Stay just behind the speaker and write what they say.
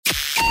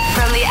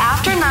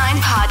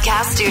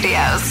Podcast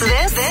Studios.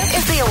 This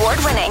is the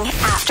award-winning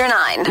After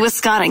 9 with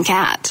Scott and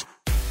Kat.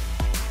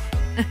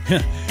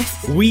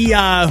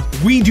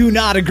 We do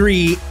not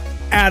agree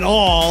at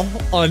all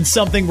on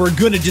something we're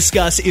going to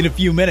discuss in a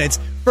few minutes.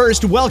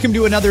 First, welcome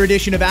to another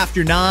edition of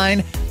After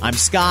 9. I'm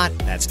Scott.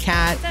 That's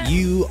Kat.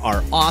 You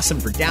are awesome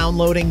for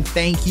downloading.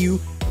 Thank you.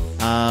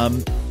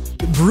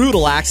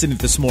 Brutal accident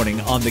this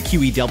morning on the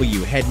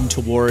QEW heading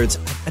towards,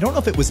 I don't know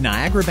if it was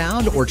Niagara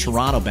bound or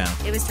Toronto bound.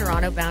 It was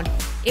Toronto bound.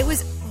 It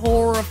was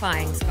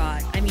horrifying,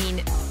 Scott. I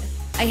mean,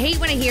 I hate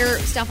when I hear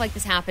stuff like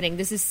this happening.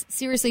 This is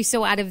seriously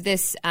so out of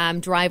this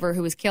driver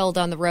who was killed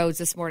on the roads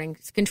this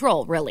morning's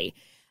control, really.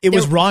 It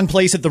was wrong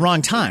place at the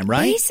wrong time,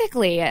 right?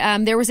 Basically,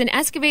 there was an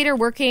excavator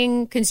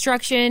working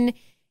construction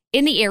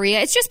in the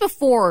area. It's just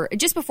before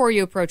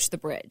you approach the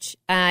bridge,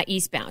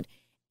 eastbound.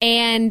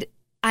 And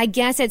I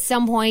guess at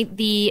some point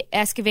the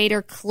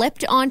excavator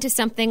clipped onto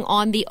something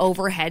on the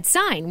overhead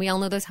sign. We all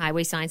know those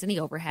highway signs in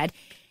the overhead.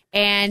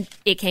 And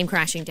it came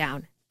crashing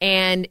down.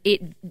 And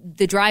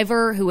the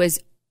driver who was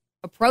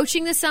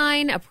approaching the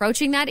sign,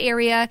 approaching that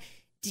area,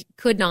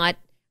 could not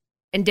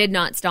and did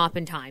not stop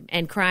in time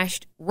and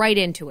crashed right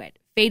into it.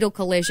 Fatal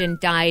collision,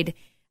 died,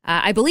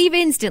 I believe,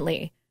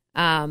 instantly.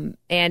 And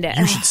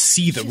you should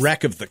see the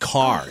wreck of the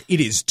car. It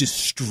is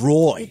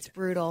destroyed. It's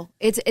brutal.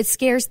 It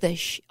scares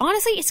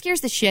honestly, it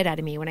scares the shit out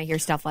of me when I hear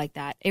stuff like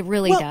that. It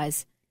really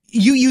does.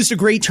 You used a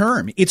great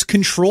term. It's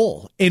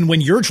control. And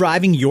when you're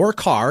driving your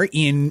car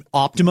in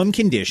optimum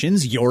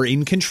conditions, you're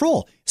in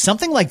control.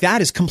 Something like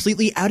that is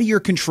completely out of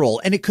your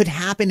control, and it could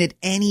happen at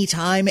any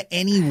time,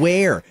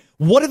 anywhere.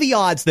 What are the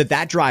odds that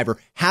that driver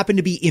happened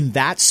to be in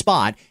that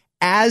spot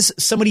as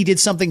somebody did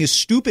something as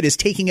stupid as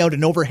taking out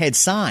an overhead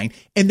sign,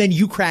 and then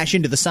you crash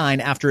into the sign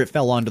after it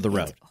fell onto the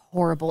road? It's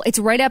horrible. It's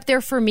right up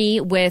there for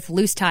me with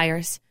loose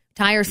tires.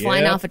 Tires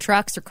flying off of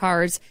trucks or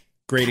cars.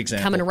 Great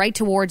example. Coming right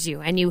towards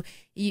you. And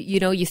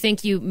you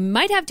think you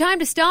might have time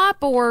to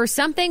stop or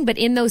something, but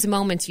in those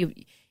moments you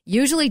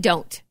usually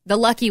don't. The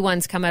lucky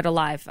ones come out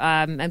alive.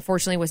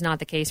 Unfortunately, was not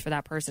the case for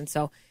that person.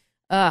 So,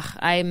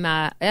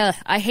 I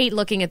hate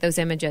looking at those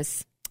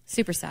images.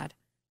 Super sad.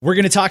 We're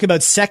going to talk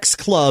about sex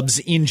clubs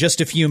in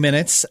just a few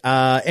minutes.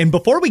 And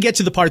before we get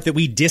to the part that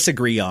we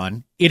disagree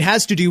on, it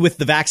has to do with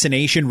the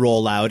vaccination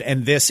rollout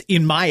and this,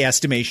 in my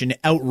estimation,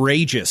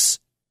 outrageous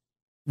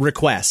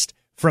request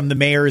from the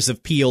mayors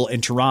of Peel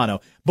and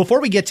Toronto.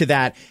 Before we get to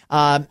that,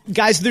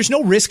 guys, there's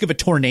no risk of a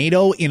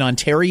tornado in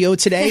Ontario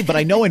today, but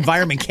I know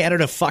Environment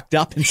Canada fucked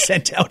up and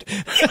sent out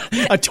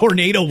a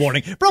tornado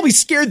warning. Probably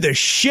scared the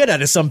shit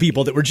out of some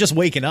people that were just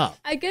waking up.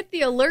 I get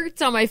the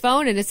alerts on my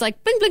phone and it's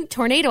like, bling, bling,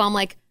 tornado. I'm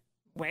like,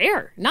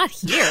 where? Not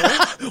here.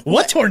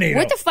 What tornado?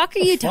 What the fuck are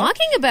you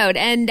talking about?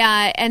 And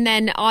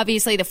then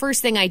obviously the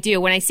first thing I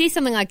do when I see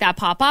something like that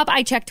pop up,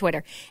 I check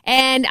Twitter.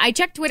 And I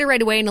checked Twitter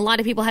right away, and a lot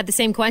of people had the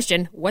same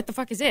question. What the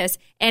fuck is this?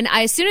 And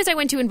as soon as I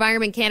went to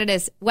Environment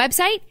Canada's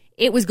website,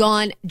 it was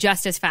gone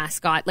just as fast,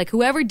 Scott. Like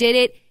whoever did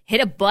it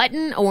hit a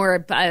button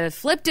or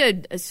flipped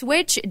a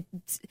switch.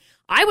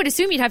 I would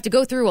assume you'd have to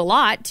go through a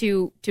lot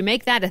to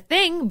make that a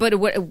thing. But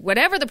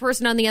whatever the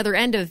person on the other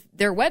end of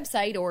their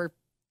website or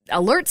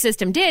alert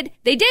system did,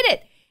 they did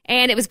it,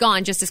 and it was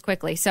gone just as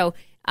quickly. So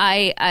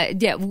we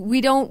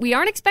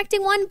aren't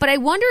expecting one, but I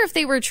wonder if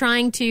they were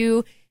trying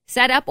to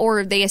set up,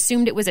 or they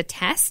assumed it was a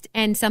test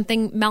and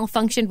something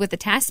malfunctioned with the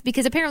test,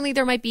 because apparently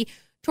there might be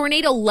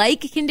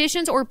tornado-like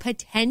conditions or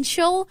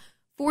potential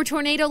for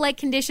tornado-like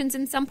conditions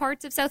in some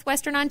parts of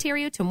southwestern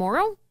Ontario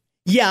tomorrow.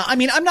 Yeah, I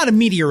mean, I'm not a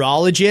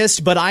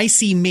meteorologist, but I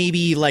see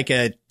maybe like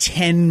a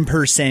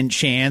 10%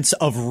 chance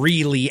of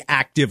really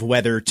active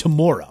weather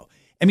tomorrow.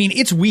 I mean,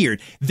 it's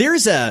weird.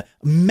 There's a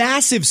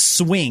massive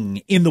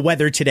swing in the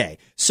weather today.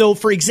 So,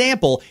 for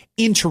example,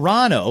 in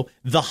Toronto,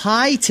 the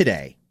high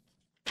today,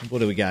 what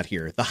do we got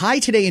here? The high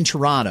today in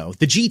Toronto,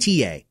 the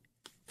GTA,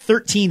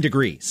 13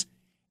 degrees.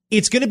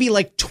 It's going to be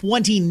like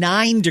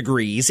 29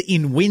 degrees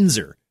in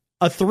Windsor,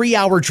 a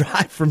 3-hour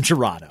drive from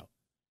Toronto.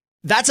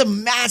 That's a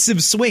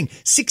massive swing,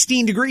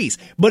 16 degrees.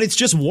 But it's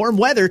just warm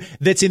weather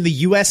that's in the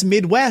U.S.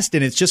 Midwest,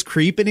 and it's just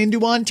creeping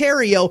into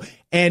Ontario.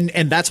 And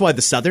that's why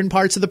the southern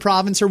parts of the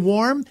province are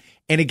warm,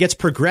 and it gets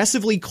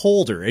progressively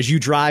colder as you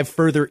drive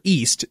further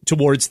east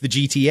towards the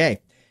GTA.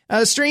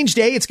 A strange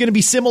day. It's going to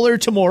be similar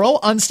tomorrow.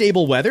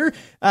 Unstable weather.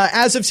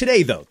 As of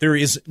today, though, there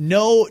is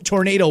no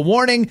tornado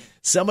warning.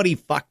 Somebody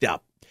fucked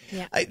up.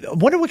 Yeah. I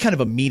wonder what kind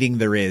of a meeting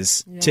there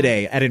is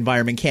today at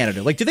Environment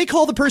Canada. Like, do they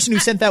call the person who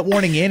sent that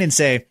warning in and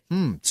say,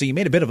 so you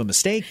made a bit of a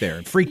mistake there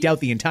and freaked out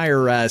the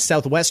entire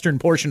southwestern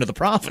portion of the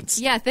province?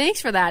 Yeah,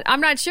 thanks for that.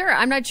 I'm not sure.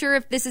 I'm not sure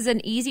if this is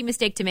an easy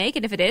mistake to make.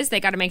 And if it is, they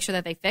got to make sure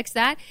that they fix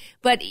that.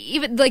 But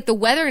even like the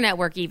Weather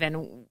Network,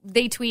 even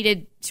they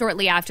tweeted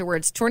shortly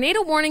afterwards,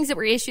 tornado warnings that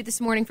were issued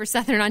this morning for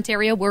southern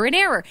Ontario were in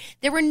error.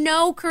 There were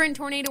no current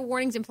tornado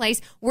warnings in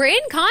place. We're in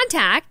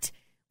contact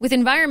with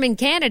Environment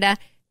Canada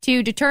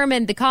to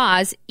determine the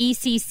cause.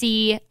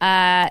 ECC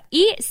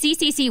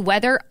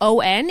Weather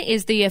ON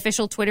is the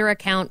official Twitter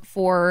account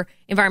for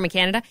Environment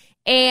Canada.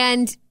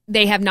 And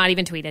they have not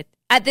even tweeted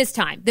at this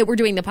time that we're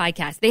doing the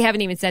podcast. They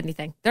haven't even said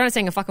anything. They're not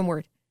saying a fucking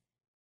word.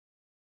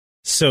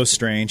 So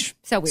strange.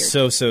 So weird.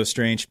 So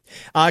strange.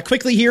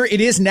 Quickly here,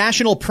 it is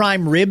National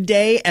Prime Rib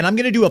Day, and I'm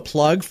going to do a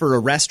plug for a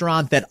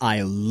restaurant that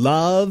I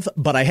love,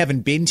 but I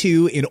haven't been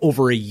to in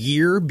over a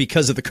year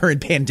because of the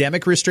current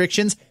pandemic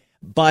restrictions.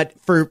 But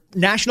for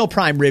National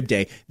Prime Rib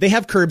Day, they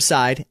have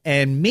curbside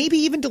and maybe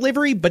even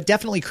delivery, but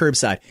definitely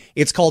curbside.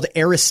 It's called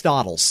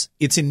Aristotle's.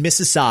 It's in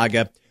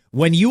Mississauga.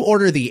 When you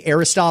order the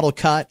Aristotle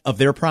cut of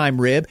their prime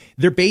rib,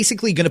 they're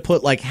basically going to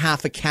put like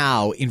half a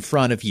cow in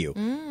front of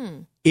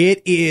you.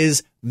 It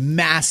is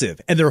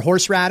massive. And their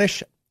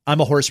horseradish, I'm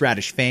a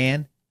horseradish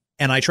fan,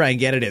 and I try and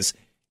get it as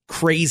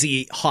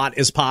crazy hot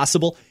as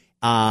possible.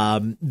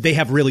 They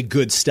have really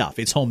good stuff.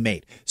 It's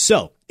homemade.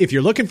 So if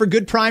you're looking for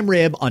good prime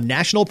rib on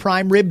National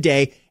Prime Rib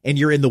Day and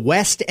you're in the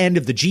west end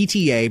of the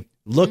GTA,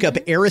 look up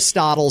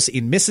Aristotle's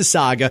in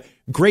Mississauga.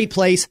 Great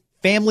place,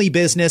 family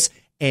business,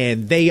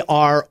 and they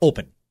are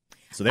open.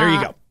 So there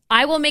you go.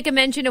 I will make a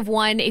mention of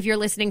one if you're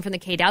listening from the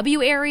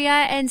KW area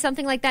and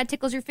something like that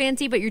tickles your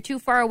fancy, but you're too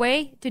far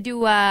away to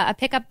do a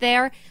pickup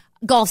there.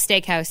 Golf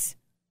Steakhouse.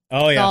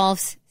 Oh, yeah.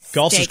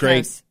 Golf's is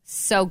great.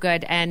 So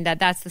good. And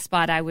that's the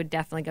spot I would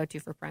definitely go to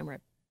for prime rib.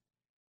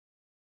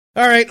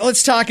 All right,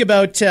 let's talk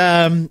about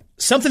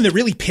something that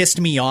really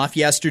pissed me off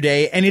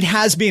yesterday, and it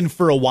has been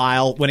for a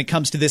while when it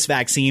comes to this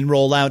vaccine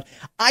rollout.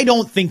 I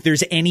don't think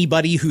there's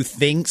anybody who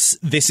thinks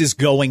this is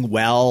going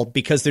well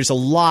because there's a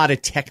lot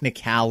of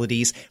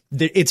technicalities.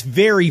 It's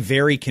very,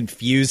 very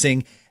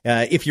confusing.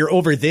 If you're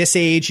over this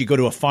age, you go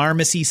to a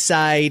pharmacy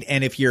site,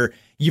 and if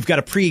you've got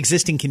a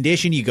pre-existing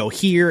condition, you go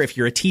here. If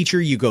you're a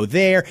teacher, you go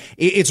there.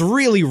 It's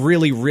really,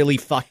 really, really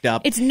fucked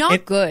up. It's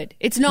not good.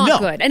 It's not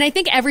good. And I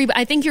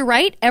think you're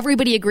right.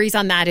 Everybody agrees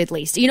on that at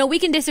least. You know, we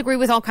can disagree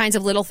with all kinds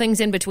of little things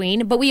in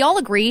between, but we all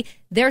agree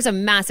there's a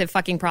massive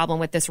fucking problem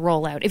with this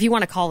rollout, if you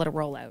want to call it a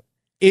rollout.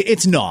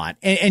 It's not.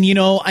 And, you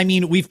know, I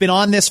mean, we've been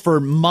on this for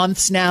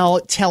months now,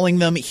 telling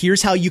them,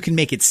 here's how you can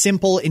make it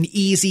simple and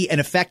easy and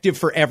effective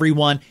for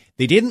everyone.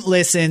 They didn't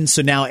listen,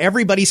 so now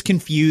everybody's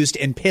confused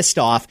and pissed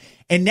off.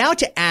 And now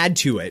to add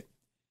to it,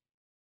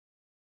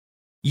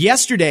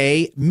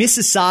 yesterday,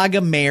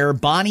 Mississauga Mayor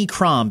Bonnie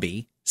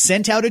Crombie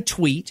sent out a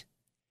tweet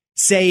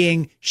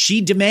saying she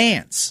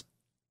demands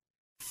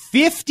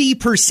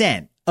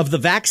 50% of the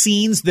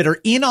vaccines that are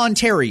in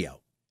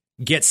Ontario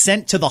get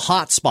sent to the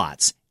hot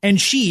spots. And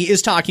she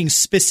is talking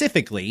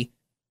specifically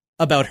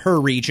about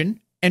her region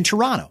and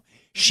Toronto.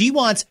 She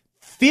wants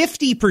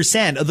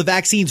 50% of the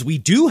vaccines we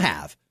do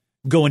have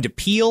going to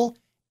Peel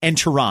and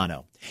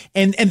Toronto.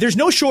 And there's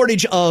no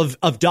shortage of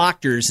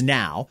doctors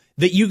now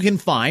that you can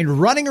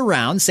find running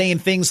around saying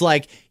things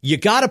like, you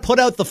got to put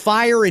out the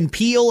fire in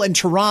Peel and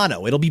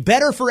Toronto. It'll be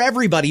better for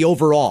everybody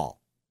overall.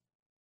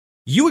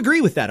 You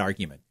agree with that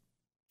argument?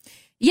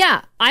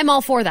 Yeah, I'm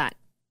all for that.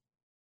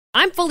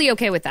 I'm fully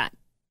okay with that.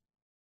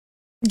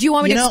 Do you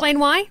want me to explain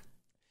why?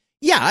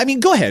 Yeah, I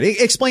mean, go ahead.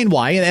 Explain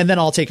why, and then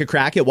I'll take a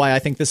crack at why I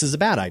think this is a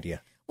bad idea.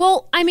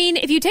 Well, I mean,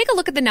 if you take a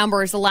look at the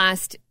numbers,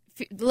 let's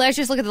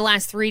just look at the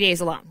last 3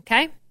 days alone,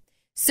 okay?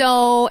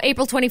 So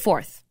April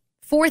 24th,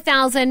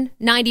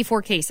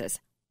 4,094 cases,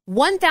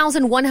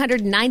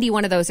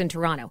 1,191 of those in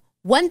Toronto,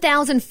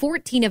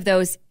 1,014 of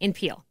those in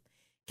Peel.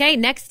 Okay,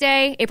 next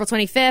day, April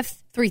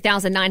 25th,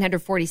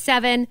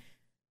 3,947,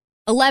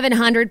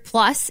 1,100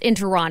 plus in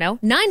Toronto,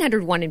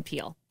 901 in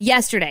Peel.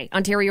 Yesterday,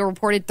 Ontario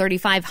reported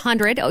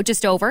 3,500,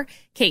 just over,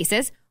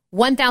 cases,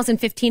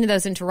 1,015 of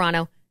those in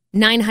Toronto,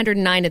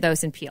 909 of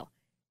those in Peel.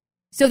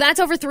 So that's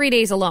over 3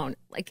 days alone.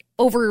 Like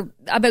over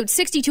about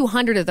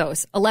 6,200 of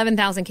those,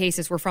 11,000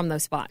 cases were from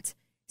those spots.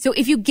 So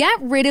if you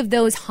get rid of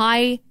those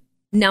high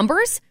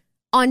numbers,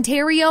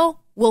 Ontario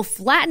will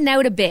flatten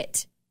out a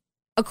bit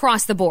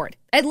across the board.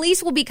 At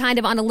least we'll be kind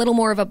of on a little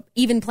more of an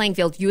even playing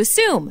field. You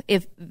assume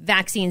if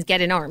vaccines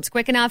get in arms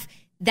quick enough,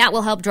 that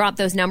will help drop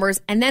those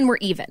numbers, and then we're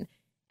even.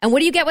 And what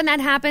do you get when that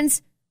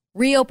happens?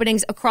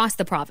 Reopenings across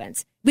the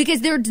province.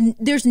 Because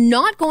there's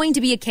not going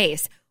to be a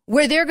case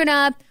where they're going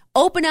to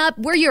open up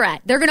where you're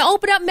at. They're going to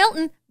open up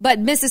Milton, but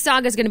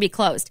Mississauga is going to be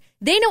closed.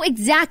 They know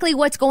exactly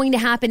what's going to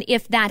happen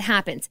if that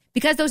happens.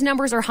 Because those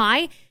numbers are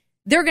high,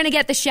 they're going to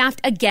get the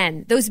shaft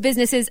again, those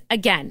businesses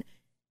again.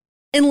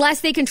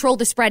 Unless they control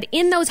the spread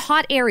in those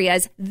hot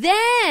areas,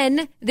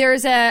 then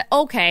there's a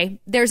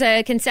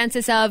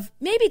consensus of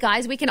maybe,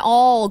 guys, we can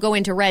all go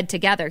into red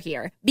together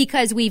here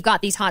because we've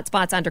got these hot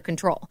spots under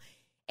control.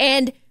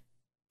 And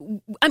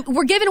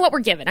we're given what we're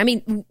given. I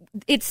mean,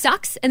 it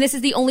sucks, and this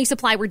is the only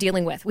supply we're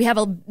dealing with. We have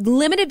a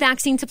limited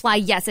vaccine supply,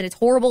 yes, and it's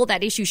horrible.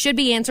 That issue should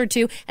be answered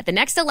to at the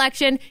next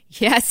election.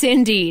 Yes,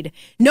 indeed.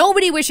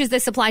 Nobody wishes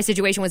this supply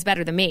situation was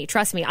better than me.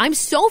 Trust me. I'm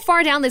so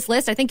far down this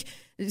list, I think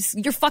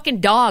your fucking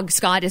dog,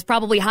 Scott, is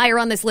probably higher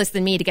on this list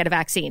than me to get a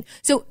vaccine.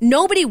 So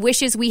nobody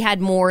wishes we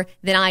had more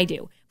than I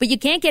do. But you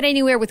can't get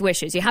anywhere with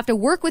wishes. You have to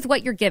work with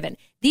what you're given.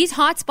 These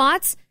hot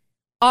spots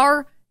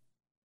are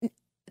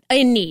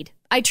in need.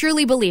 I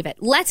truly believe it.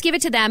 Let's give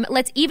it to them.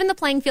 Let's even the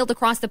playing field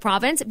across the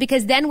province,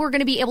 because then we're going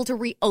to be able to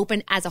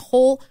reopen as a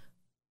whole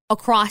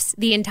across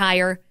the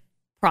entire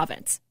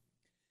province.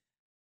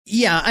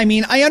 Yeah, I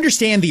mean, I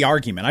understand the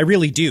argument. I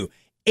really do.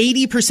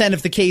 80%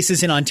 of the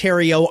cases in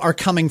Ontario are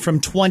coming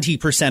from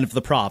 20% of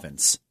the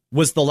province,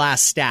 was the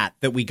last stat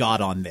that we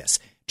got on this.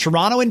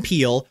 Toronto and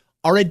Peel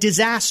are a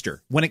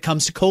disaster when it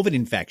comes to COVID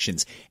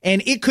infections.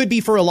 And it could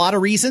be for a lot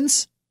of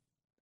reasons.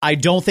 I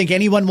don't think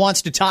anyone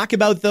wants to talk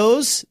about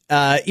those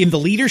in the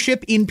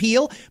leadership in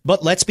Peel.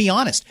 But let's be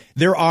honest.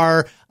 There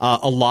are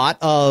a lot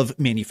of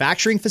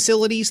manufacturing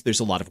facilities. There's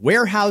a lot of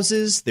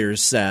warehouses.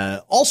 There's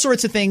all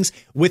sorts of things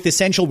with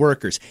essential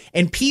workers.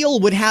 And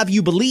Peel would have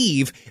you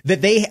believe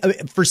that they,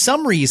 for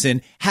some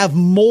reason, have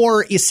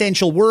more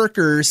essential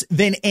workers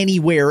than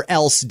anywhere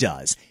else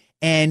does.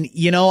 And,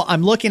 you know,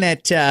 I'm looking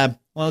at, well,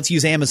 let's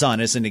use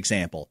Amazon as an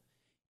example.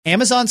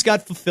 Amazon's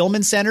got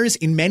fulfillment centers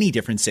in many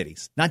different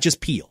cities, not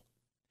just Peel.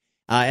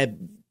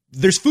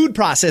 There's food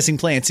processing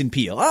plants in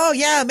Peel. Oh,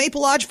 yeah,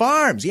 Maple Lodge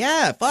Farms.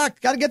 Yeah, fuck,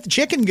 got to get the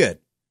chicken good.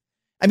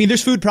 I mean,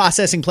 there's food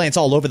processing plants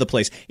all over the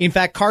place. In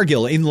fact,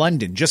 Cargill in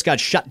London just got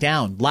shut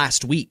down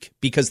last week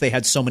because they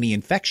had so many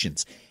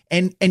infections.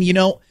 And you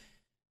know,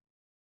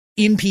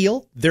 in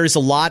Peel, there's a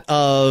lot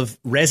of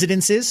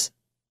residences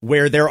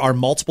where there are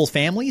multiple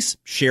families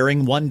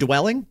sharing one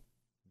dwelling.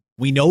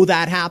 We know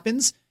that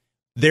happens.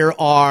 There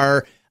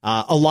are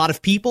a lot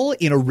of people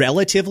in a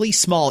relatively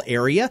small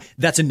area.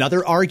 That's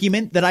another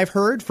argument that I've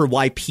heard for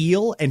why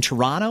Peel and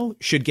Toronto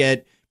should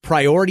get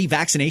priority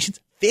vaccinations.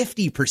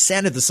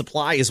 50% of the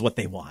supply is what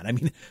they want. I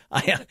mean,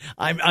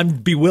 I'm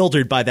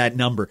bewildered by that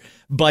number.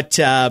 But,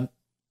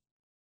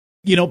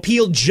 you know,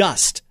 Peel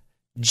just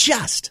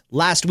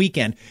last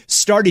weekend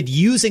started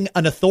using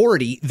an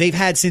authority they've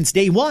had since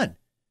day one.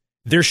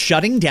 They're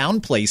shutting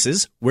down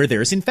places where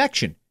there's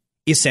infection,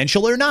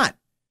 essential or not.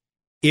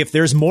 If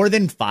there's more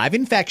than 5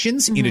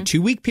 infections in a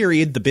 2-week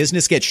period, the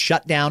business gets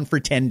shut down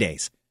for 10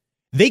 days.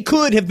 They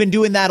could have been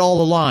doing that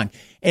all along.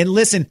 And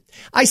listen,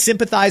 I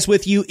sympathize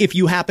with you if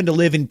you happen to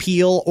live in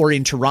Peel or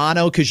in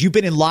Toronto, because you've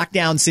been in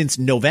lockdown since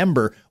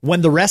November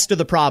when the rest of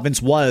the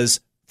province was,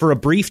 for a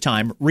brief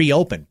time,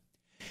 reopened.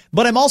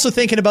 But I'm also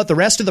thinking about the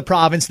rest of the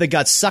province that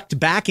got sucked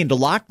back into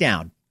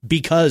lockdown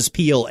because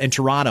Peel and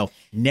Toronto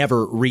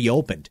never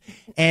reopened.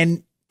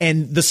 And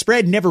the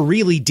spread never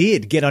really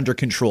did get under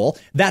control.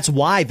 That's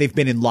why they've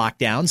been in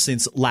lockdown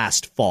since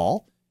last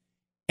fall.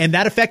 And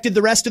that affected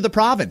the rest of the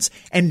province.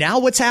 And now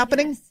what's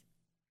happening? Yes.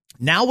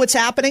 Now what's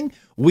happening?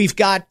 We've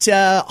got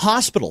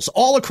hospitals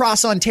all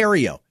across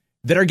Ontario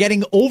that are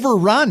getting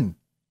overrun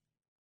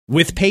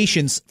with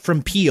patients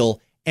from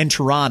Peel and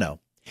Toronto.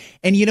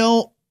 And, you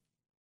know,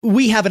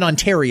 we have an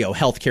Ontario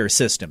healthcare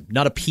system,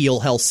 not a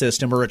Peel health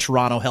system or a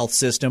Toronto health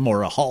system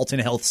or a Halton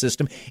health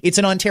system. It's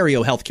an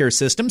Ontario healthcare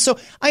system. So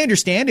I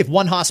understand if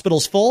one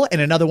hospital's full and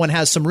another one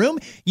has some room,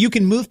 you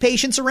can move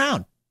patients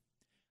around.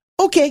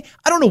 Okay,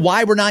 I don't know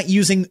why we're not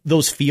using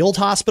those field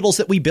hospitals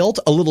that we built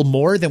a little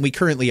more than we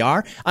currently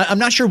are. I'm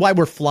not sure why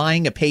we're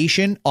flying a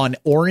patient on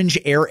Orange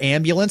Air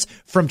Ambulance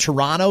from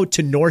Toronto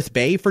to North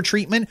Bay for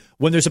treatment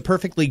when there's a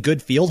perfectly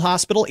good field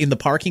hospital in the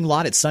parking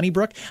lot at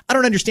Sunnybrook. I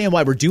don't understand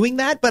why we're doing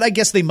that, but I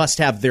guess they must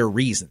have their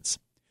reasons.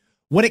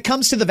 When it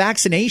comes to the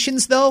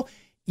vaccinations, though,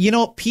 you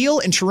know, Peel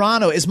and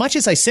Toronto, as much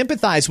as I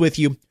sympathize with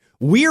you,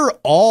 we're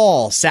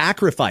all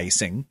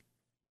sacrificing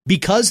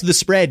because the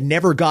spread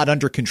never got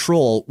under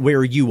control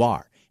where you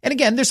are. And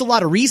again, there's a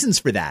lot of reasons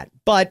for that.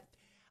 But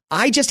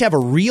I just have a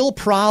real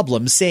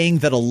problem saying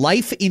that a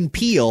life in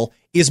Peel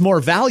is more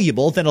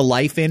valuable than a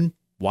life in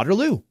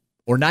Waterloo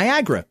or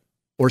Niagara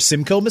or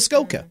Simcoe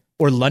Muskoka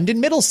or London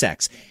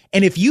Middlesex.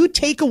 And if you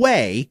take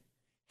away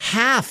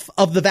half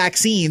of the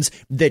vaccines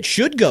that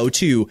should go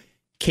to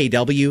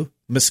KW,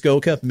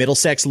 Muskoka,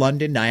 Middlesex,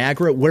 London,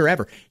 Niagara,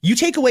 wherever, you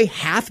take away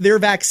half their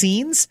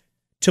vaccines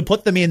to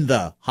put them in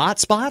the hot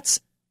spots,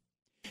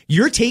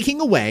 you're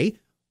taking away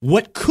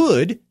what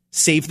could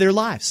save their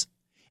lives.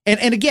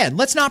 And again,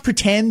 let's not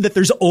pretend that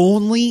there's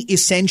only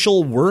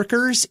essential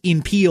workers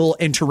in Peel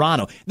and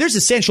Toronto. There's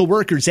essential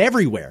workers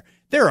everywhere.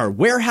 There are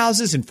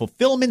warehouses and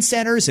fulfillment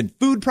centers and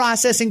food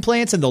processing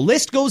plants, and the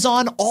list goes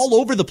on all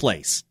over the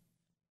place.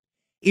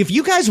 If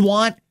you guys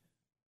want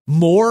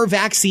more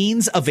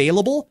vaccines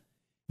available,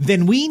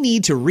 then we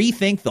need to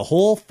rethink the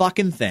whole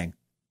fucking thing.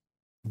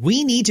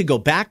 We need to go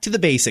back to the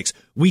basics.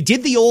 We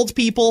did the old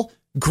people.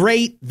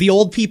 Great. The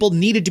old people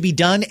needed to be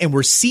done, and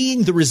we're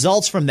seeing the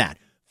results from that.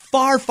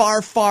 Far,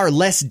 far, far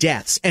less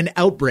deaths and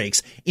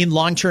outbreaks in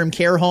long-term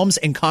care homes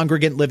and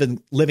congregate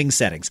living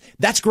settings.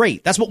 That's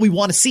great. That's what we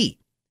want to see.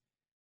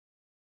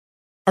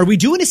 Are we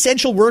doing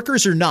essential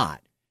workers or not?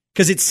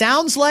 Because it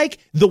sounds like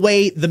the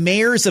way the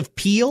mayors of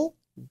Peel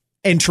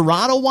and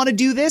Toronto want to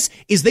do this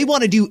is they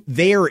want to do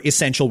their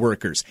essential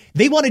workers.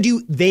 They want to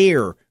do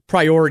their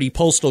priority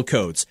postal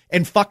codes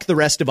and fuck the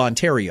rest of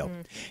Ontario.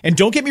 And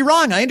don't get me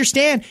wrong, I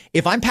understand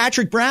if I'm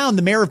Patrick Brown,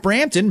 the mayor of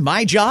Brampton,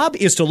 my job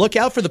is to look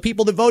out for the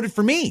people that voted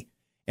for me.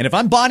 And if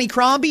I'm Bonnie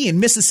Crombie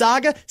in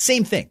Mississauga,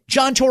 same thing.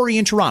 John Tory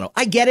in Toronto.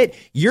 I get it.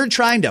 You're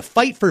trying to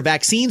fight for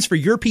vaccines for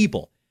your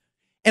people.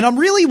 And I'm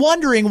really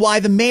wondering why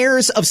the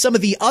mayors of some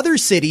of the other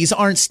cities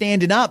aren't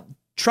standing up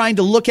trying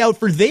to look out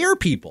for their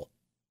people.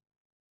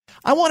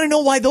 I want to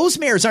know why those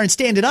mayors aren't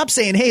standing up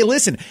saying, hey,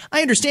 listen,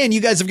 I understand you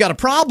guys have got a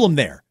problem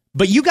there,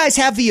 But you guys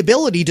have the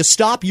ability to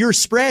stop your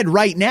spread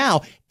right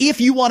now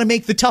if you want to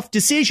make the tough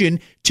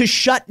decision to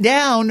shut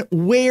down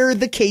where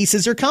the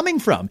cases are coming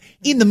from.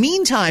 In the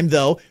meantime,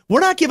 though, we're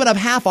not giving up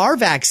half our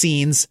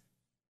vaccines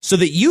so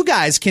that you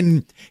guys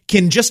can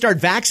just start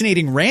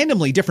vaccinating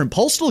randomly different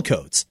postal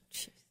codes.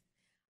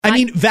 I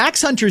mean,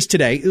 Vax Hunters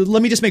today,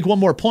 let me just make one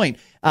more point.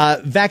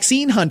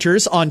 Vaccine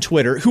Hunters on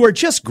Twitter, who are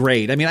just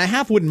great. I mean,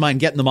 I wouldn't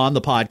mind getting them on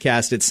the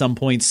podcast at some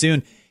point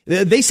soon.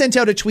 They sent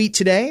out a tweet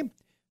today.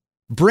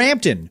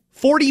 Brampton,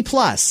 40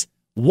 plus,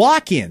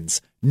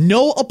 walk-ins,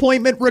 no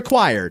appointment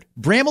required.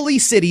 Bramalea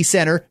City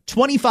Center,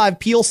 25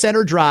 Peel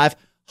Center Drive,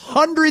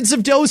 hundreds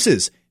of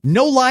doses,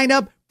 no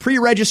lineup,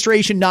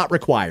 pre-registration not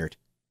required.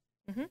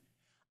 Mm-hmm.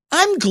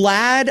 I'm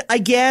glad, I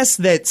guess,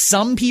 that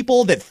some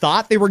people that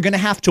thought they were going to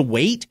have to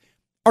wait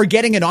are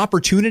getting an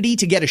opportunity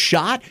to get a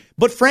shot.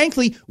 But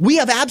frankly, we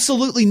have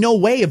absolutely no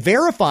way of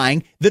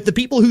verifying that the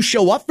people who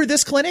show up for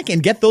this clinic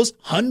and get those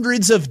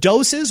hundreds of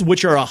doses,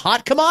 which are a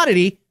hot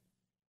commodity,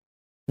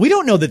 we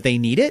don't know that they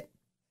need it.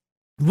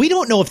 We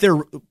don't know if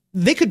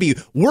they could be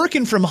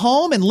working from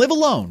home and live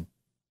alone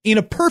in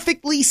a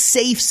perfectly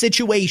safe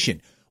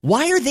situation.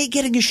 Why are they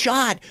getting a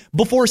shot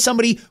before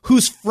somebody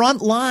whose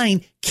front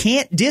line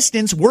can't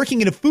distance working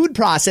in a food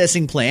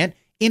processing plant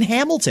in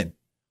Hamilton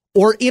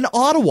or in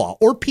Ottawa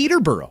or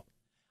Peterborough?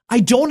 I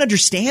don't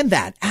understand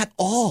that at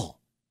all.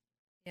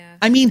 Yeah.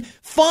 I mean,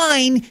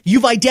 fine,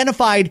 you've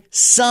identified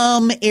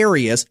some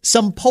areas,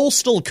 some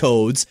postal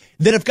codes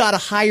that have got a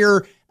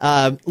higher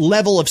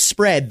level of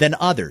spread than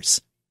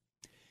others.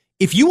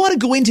 If you want to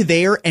go into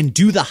there and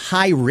do the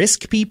high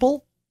risk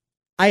people,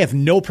 I have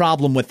no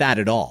problem with that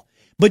at all.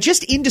 But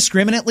just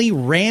indiscriminately,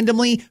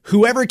 randomly,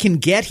 whoever can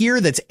get here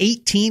that's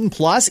 18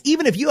 plus,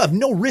 even if you have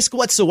no risk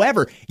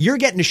whatsoever, you're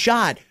getting a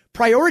shot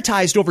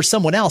prioritized over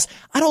someone else.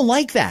 I don't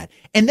like that.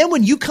 And then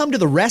when you come to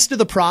the rest of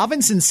the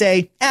province and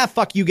say,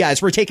 fuck you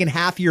guys, we're taking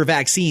half your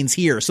vaccines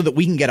here so that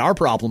we can get our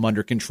problem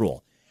under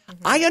control.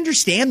 Mm-hmm. I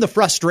understand the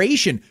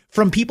frustration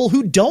from people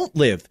who don't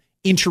live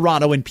in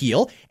Toronto and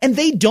Peel, and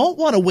they don't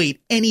want to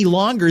wait any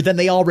longer than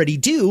they already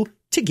do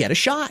to get a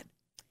shot.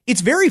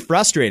 It's very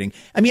frustrating.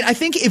 I mean, I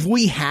think if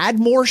we had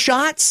more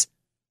shots,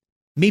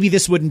 maybe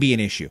this wouldn't be an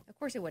issue. Of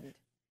course it wouldn't.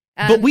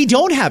 But we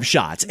don't have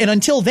shots. And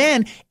until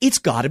then, it's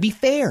got to be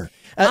fair.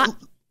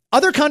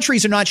 Other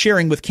countries are not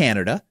sharing with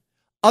Canada.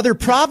 Other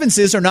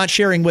provinces are not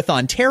sharing with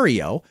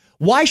Ontario.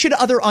 Why should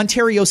other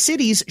Ontario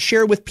cities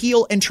share with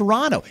Peel and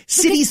Toronto?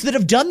 Cities that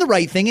have done the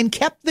right thing and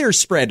kept their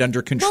spread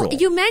under control. Well,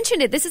 you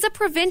mentioned it. This is a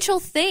provincial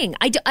thing.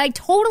 I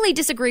totally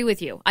disagree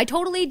with you. I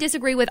totally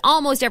disagree with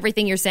almost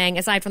everything you're saying,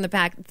 aside from the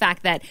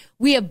fact that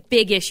we have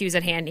big issues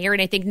at hand here.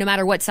 And I think no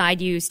matter what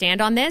side you stand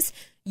on this,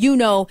 you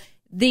know,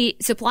 the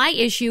supply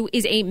issue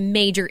is a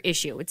major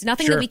issue. It's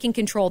nothing that we can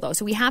control, though.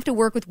 So we have to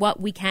work with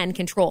what we can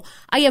control.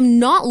 I am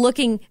not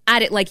looking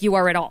at it like you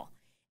are at all.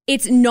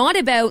 It's not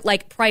about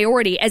like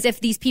priority as if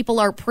these people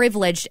are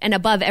privileged and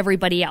above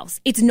everybody else.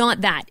 It's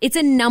not that. It's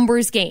a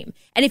numbers game.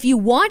 And if you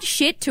want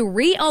shit to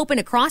reopen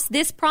across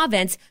this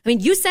province, I mean,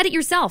 you said it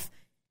yourself.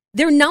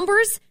 Their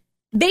numbers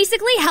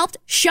basically helped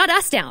shut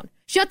us down,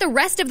 shut the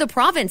rest of the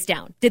province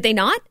down. Did they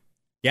not?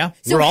 Yeah,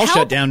 we're all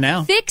shut down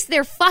now. Fix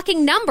their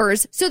fucking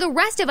numbers so the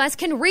rest of us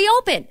can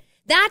reopen.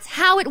 That's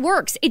how it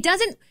works. It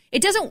doesn't,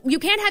 you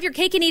can't have your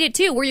cake and eat it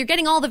too, where you're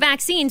getting all the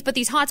vaccines, but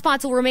these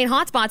hotspots will remain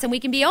hotspots and we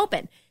can be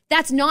open.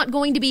 That's not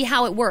going to be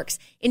how it works.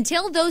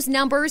 Until those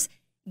numbers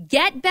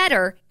get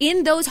better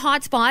in those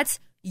hotspots,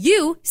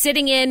 you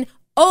sitting in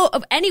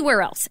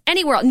anywhere else,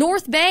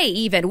 North Bay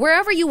even,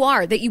 wherever you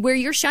are, where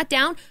you're shut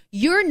down,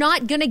 you're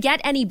not going to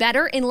get any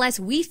better unless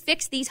we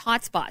fix these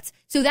hotspots.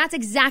 So that's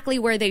exactly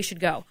where they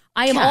should go.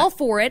 I am all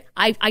for it.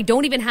 I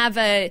don't even have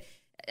a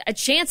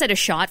chance at a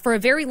shot for a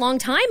very long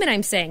time, and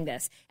I'm saying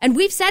this. And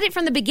we've said it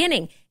from the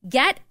beginning.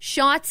 Get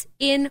shots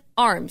in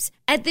arms.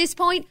 At this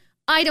point,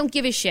 I don't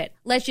give a shit.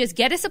 Let's just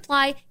get a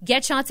supply,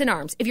 get shots in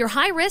arms. If you're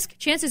high risk,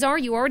 chances are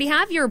you already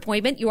have your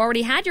appointment. You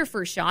already had your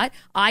first shot.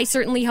 I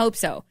certainly hope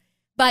so.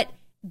 But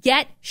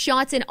get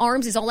shots in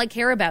arms is all I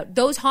care about.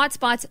 Those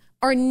hotspots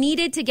are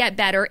needed to get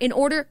better in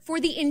order for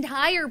the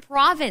entire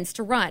province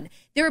to run.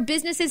 There are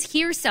businesses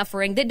here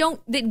suffering that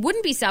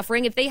wouldn't be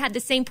suffering if they had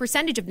the same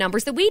percentage of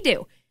numbers that we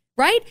do.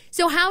 Right?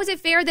 So how is it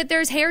fair that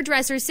there's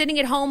hairdressers sitting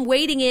at home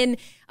waiting in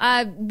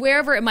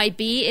wherever it might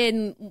be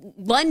in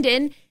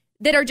London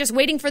that are just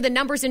waiting for the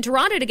numbers in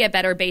Toronto to get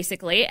better,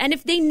 basically. And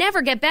if they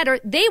never get better,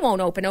 they won't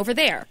open over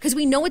there because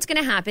we know what's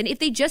going to happen if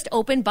they just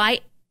open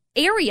by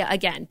area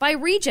again, by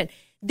region.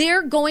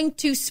 They're going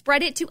to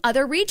spread it to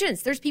other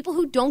regions. There's people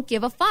who don't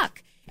give a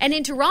fuck. And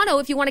in Toronto,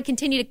 if you want to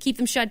continue to keep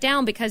them shut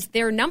down because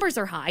their numbers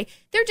are high,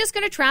 they're just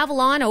going to travel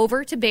on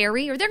over to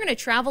Barrie or they're going to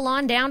travel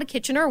on down to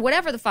Kitchener or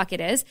whatever the fuck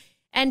it is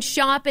and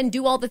shop and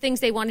do all the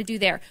things they want to do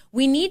there.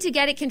 We need to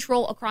get it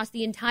control across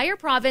the entire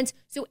province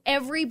so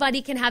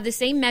everybody can have the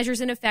same measures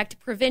in effect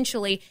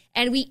provincially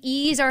and we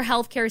ease our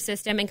healthcare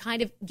system and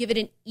kind of give it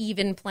an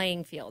even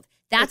playing field.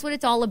 That's what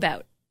it's all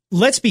about.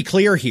 Let's be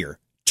clear here.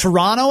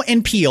 Toronto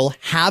and Peel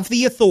have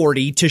the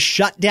authority to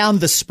shut down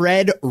the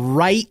spread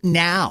right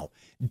now.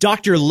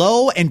 Dr.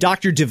 Lowe and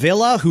Dr.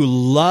 Davila, who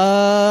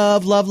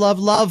love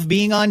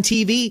being on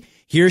TV,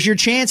 here's your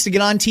chance to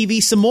get on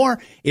TV some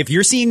more. If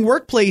you're seeing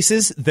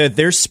workplaces that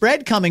there's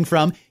spread coming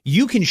from,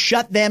 you can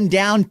shut them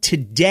down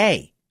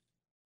today.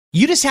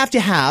 You just have to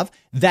have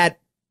that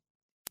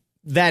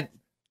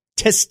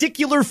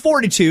testicular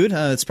fortitude.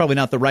 That's probably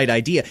not the right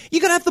idea.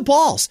 You got to have the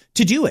balls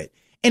to do it.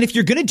 And if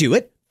you're going to do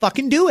it,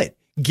 fucking do it.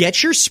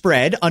 Get your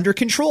spread under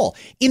control.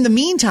 In the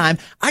meantime,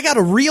 I got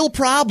a real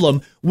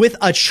problem with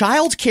a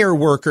childcare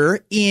worker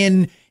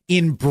in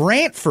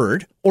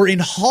Brantford or in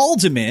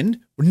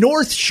Haldimand,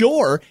 North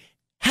Shore,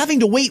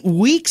 having to wait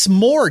weeks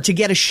more to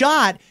get a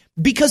shot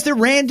because they're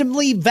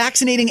randomly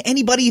vaccinating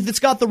anybody that's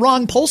got the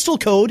wrong postal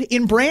code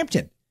in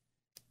Brampton.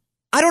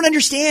 I don't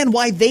understand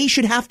why they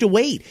should have to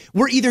wait.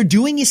 We're either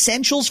doing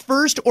essentials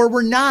first or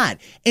we're not.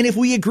 And if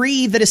we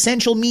agree that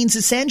essential means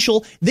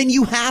essential, then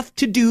you have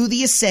to do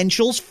the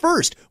essentials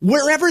first,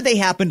 wherever they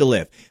happen to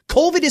live.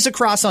 COVID is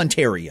across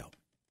Ontario.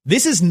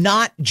 This is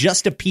not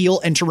just a Peel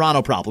and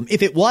Toronto problem.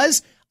 If it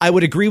was, I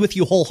would agree with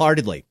you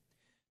wholeheartedly.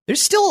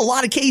 There's still a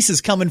lot of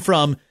cases coming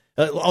from,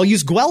 I'll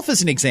use Guelph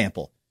as an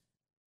example.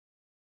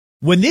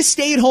 When this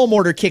stay-at-home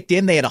order kicked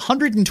in, they had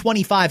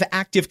 125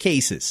 active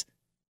cases.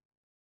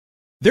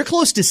 They're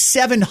close to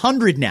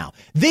 700 now.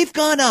 They've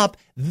gone up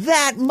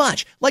that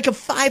much, like a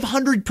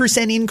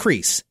 500%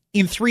 increase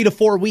in 3 to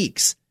 4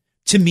 weeks.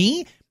 To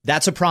me,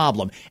 that's a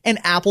problem. And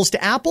apples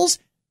to apples,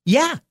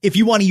 yeah, if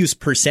you want to use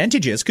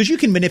percentages, because you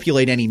can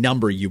manipulate any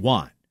number you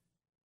want.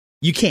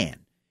 You can.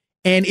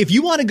 And if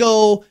you want to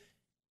go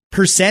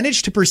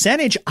percentage to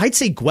percentage, I'd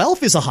say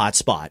Guelph is a hot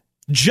spot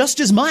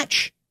just as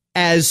much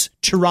as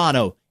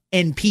Toronto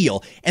and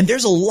Peel. And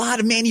there's a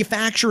lot of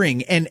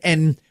manufacturing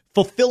and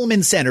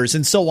fulfillment centers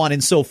and so on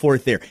and so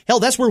forth there. Hell,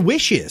 that's where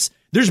Wish is.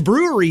 There's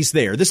breweries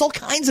there. There's all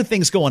kinds of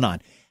things going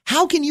on.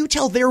 How can you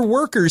tell their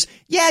workers,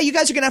 yeah, you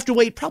guys are going to have to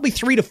wait probably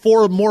 3 to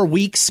 4 more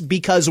weeks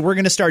because we're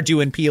going to start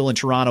doing Peel and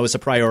Toronto as a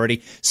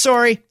priority?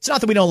 Sorry, it's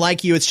not that we don't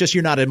like you. It's just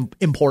you're not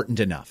important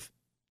enough.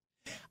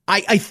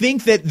 I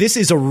think that this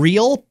is a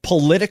real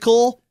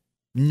political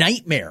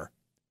nightmare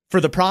for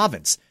the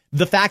province.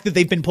 The fact that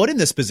they've been put in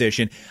this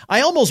position. I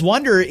almost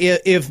wonder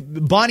if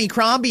Bonnie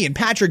Crombie and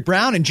Patrick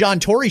Brown and John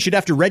Tory should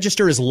have to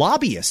register as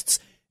lobbyists.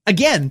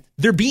 Again,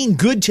 they're being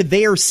good to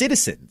their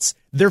citizens.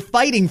 They're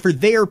fighting for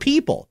their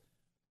people.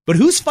 But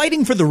who's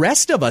fighting for the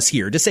rest of us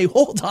here to say,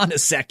 hold on a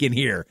second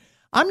here.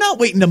 I'm not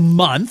waiting a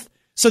month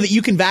so that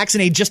you can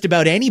vaccinate just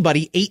about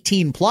anybody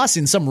 18 plus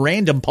in some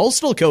random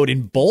postal code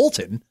in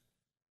Bolton,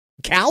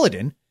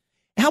 Caledon.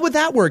 How would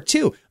that work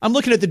too? I'm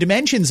looking at the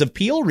dimensions of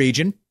Peel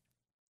region.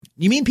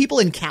 You mean people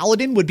in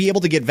Caledon would be able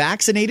to get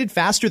vaccinated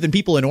faster than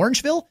people in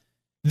Orangeville?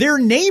 They're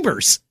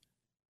neighbors.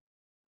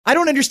 I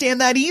don't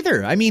understand that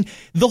either. I mean,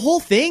 the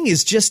whole thing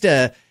is just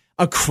a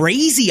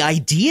crazy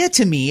idea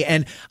to me.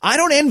 And I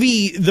don't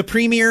envy the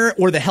premier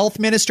or the health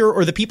minister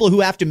or the people who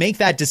have to make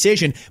that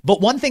decision.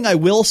 But one thing I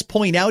will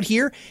point out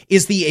here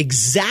is the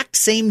exact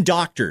same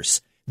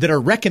doctors that are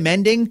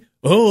recommending,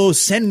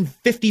 send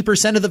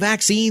 50% of the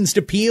vaccines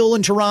to Peel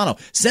and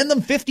Toronto. Send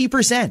them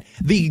 50%.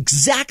 The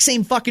exact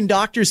same fucking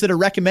doctors that are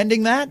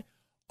recommending that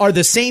are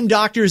the same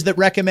doctors that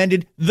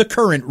recommended the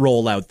current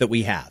rollout that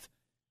we have.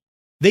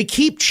 They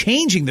keep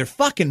changing their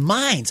fucking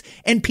minds,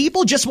 and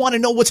people just want to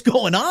know what's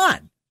going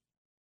on.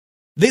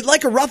 They'd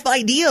like a rough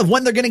idea of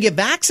when they're going to get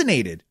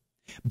vaccinated,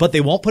 but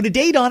they won't put a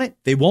date on it.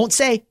 They won't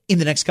say in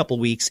the next couple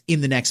of weeks,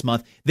 in the next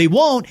month. They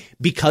won't,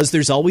 because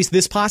there's always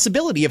this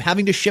possibility of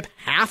having to ship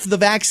half the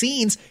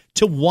vaccines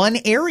to one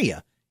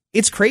area.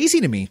 It's crazy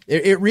to me.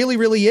 It really,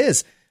 really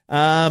is.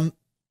 I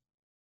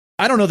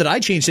don't know that I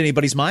changed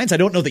anybody's minds. I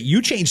don't know that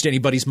you changed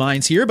anybody's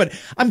minds here, but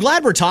I'm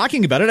glad we're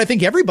talking about it. I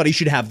think everybody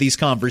should have these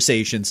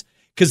conversations,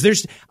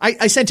 because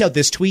I sent out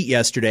this tweet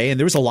yesterday, and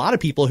there was a lot of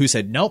people who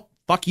said, nope,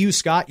 fuck you,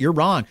 Scott, you're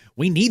wrong.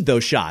 We need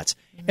those shots.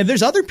 And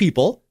there's other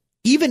people,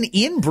 even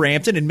in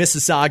Brampton and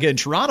Mississauga and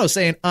Toronto,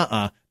 saying,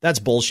 that's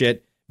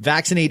bullshit.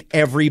 Vaccinate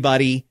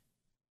everybody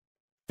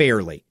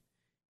fairly.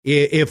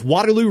 If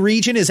Waterloo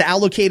Region is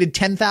allocated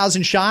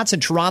 10,000 shots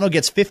and Toronto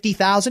gets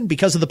 50,000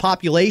 because of the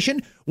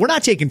population, we're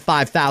not taking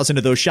 5,000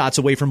 of those shots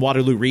away from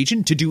Waterloo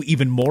Region to do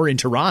even more in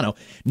Toronto.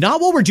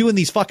 Not while we're doing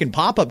these fucking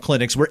pop-up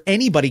clinics where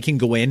anybody can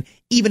go in,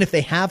 even if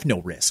they have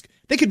no risk.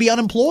 They could be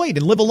unemployed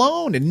and live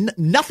alone and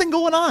nothing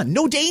going on,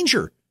 no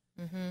danger.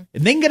 Mm-hmm.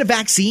 And they can get a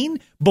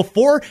vaccine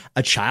before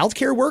a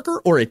childcare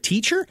worker or a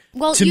teacher?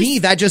 Well, to me,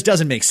 that just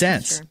doesn't make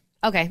sense. Sure.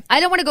 Okay. I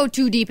don't want to go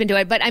too deep into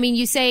it, but I mean,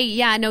 you say,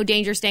 yeah, no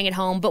danger staying at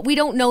home, but we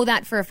don't know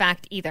that for a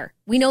fact either.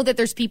 We know that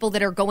there's people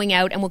that are going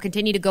out and will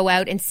continue to go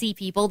out and see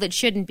people that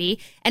shouldn't be.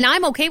 And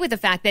I'm okay with the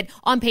fact that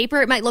on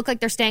paper, it might look like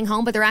they're staying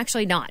home, but they're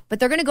actually not.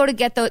 But they're going to go to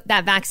get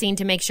that vaccine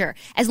to make sure.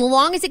 As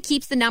long as it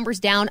keeps the numbers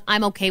down,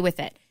 I'm okay with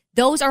it.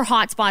 Those are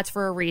hot spots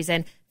for a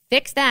reason.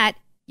 Fix that.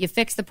 You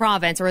fix the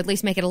province, or at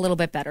least make it a little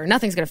bit better.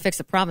 Nothing's going to fix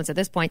the province at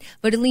this point,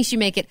 but at least you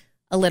make it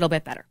a little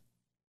bit better.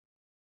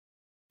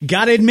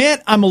 Gotta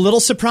admit, I'm a little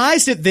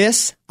surprised at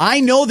this.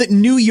 I know that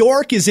New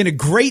York is in a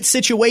great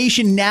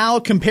situation now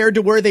compared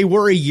to where they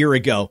were a year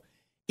ago.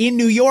 In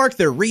New York,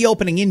 they're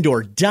reopening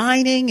indoor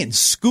dining and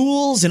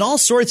schools and all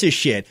sorts of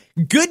shit.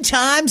 Good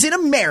times in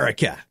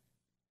America.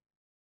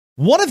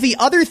 One of the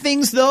other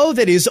things, though,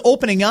 that is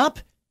opening up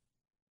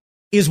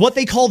is what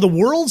they call the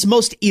world's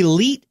most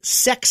elite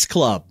sex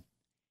club,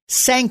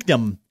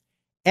 Sanctum,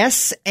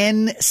 SNCTM,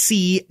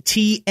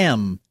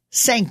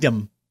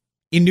 Sanctum,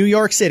 in New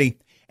York City.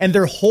 And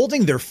they're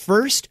holding their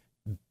first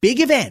big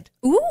event.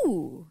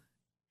 Ooh.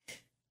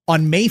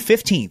 On May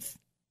 15th.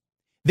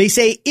 They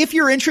say if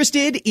you're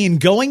interested in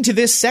going to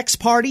this sex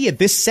party at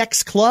this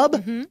sex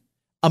club,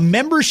 a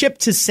membership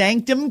to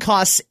Sanctum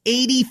costs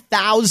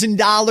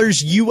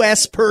 $80,000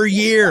 US per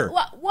year.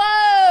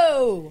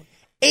 Whoa!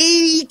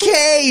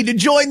 $80K to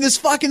join this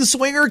fucking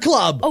swinger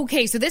club.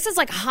 Okay, so this is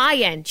like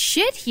high-end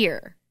shit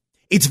here.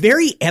 It's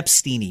very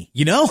Epstein-y,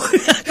 you know?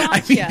 Gotcha.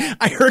 I mean,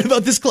 I heard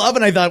about this club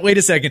and I thought, wait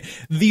a second,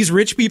 these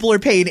rich people are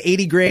paying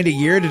 $80,000 a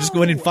year to just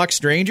go in and fuck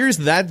strangers?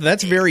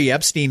 That's very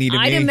Epstein-y to me.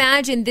 I'd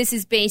imagine this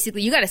is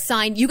basically, you got to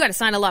sign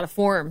a lot of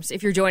forms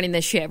if you're joining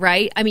this shit,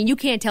 right? I mean, you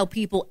can't tell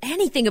people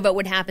anything about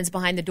what happens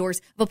behind the doors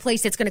of a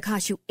place that's going to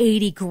cost you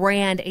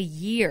 $80,000 a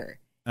year.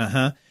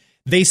 Uh-huh.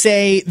 They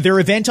say their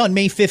event on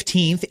May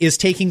 15th is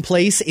taking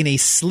place in a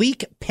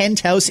sleek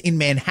penthouse in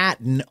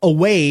Manhattan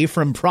away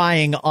from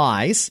prying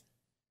eyes.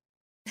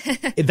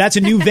 That's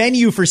a new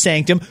venue for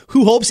Sanctum,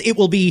 who hopes it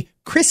will be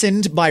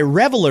christened by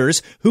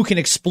revelers who can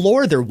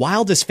explore their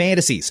wildest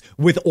fantasies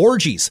with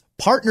orgies,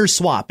 partner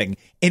swapping,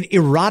 and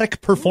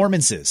erotic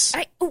performances.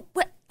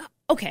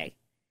 Okay.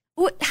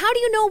 How do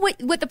you know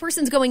what the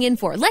person's going in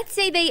for? Let's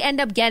say they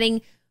end up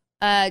getting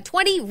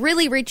 20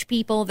 really rich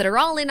people that are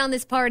all in on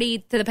this party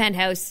to the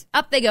penthouse.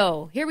 Up they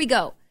go. Here we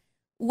go.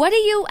 How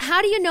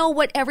do you know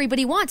what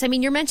everybody wants? I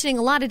mean, you're mentioning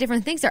a lot of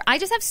different things there. I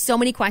just have so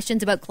many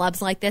questions about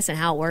clubs like this and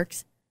how it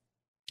works.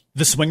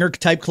 The swinger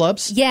type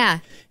clubs? Yeah.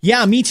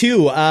 Yeah, me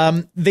too.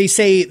 They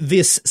say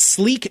this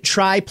sleek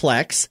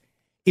triplex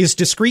is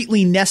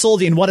discreetly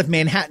nestled in one of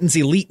Manhattan's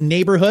elite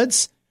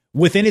neighborhoods.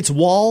 Within its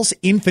walls,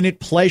 infinite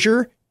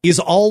pleasure is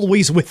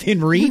always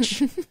within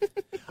reach.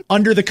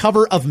 Under the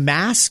cover of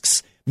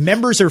masks,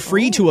 members are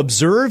free to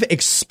observe,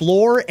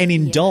 explore, and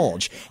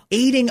indulge,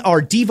 aiding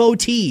our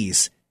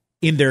devotees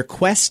in their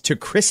quest to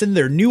christen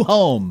their new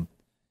home.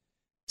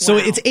 So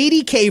it's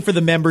 $80K for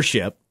the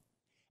membership.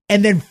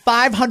 And then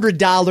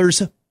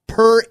 $500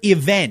 per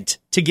event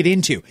to get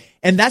into.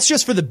 And that's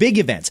just for the big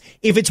events.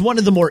 If it's one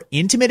of the more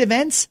intimate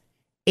events,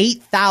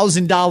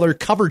 $8,000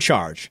 cover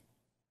charge.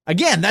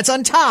 Again, that's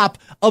on top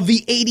of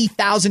the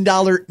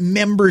 $80,000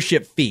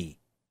 membership fee.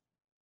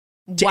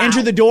 To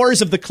enter the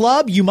doors of the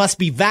club, you must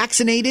be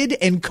vaccinated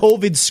and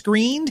COVID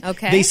screened.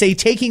 Okay. They say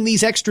taking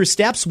these extra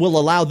steps will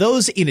allow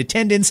those in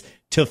attendance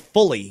to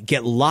fully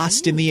get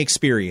lost in the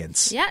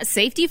experience. Yeah,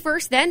 safety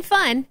first, then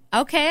fun.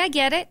 Okay, I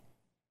get it.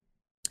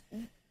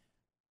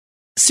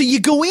 So you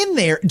go in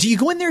there, do you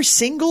go in there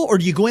single or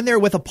do you go in there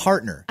with a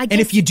partner? And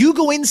if you do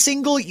go in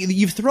single,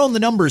 you've thrown the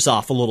numbers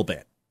off a little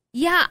bit.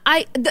 Yeah,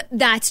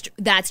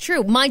 that's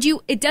true. Mind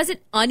you,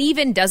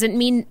 uneven doesn't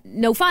mean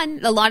no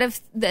fun. A lot of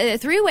the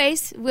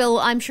three-ways will,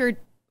 I'm sure,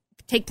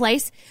 take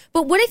place.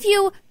 But what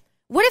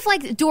if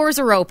like doors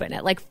are open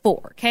at like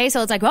 4, okay?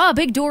 So it's like, a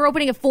big door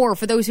opening at 4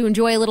 for those who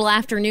enjoy a little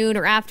afternoon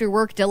or after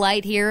work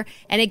delight here,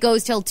 and it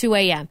goes till 2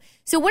 a.m.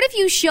 So what if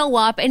you show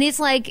up and it's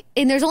like,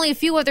 and there's only a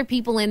few other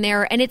people in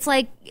there, and it's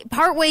like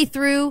partway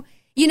through,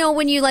 you know,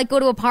 when you like go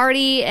to a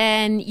party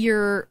and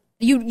you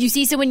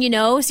see someone you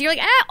know, so you're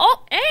like,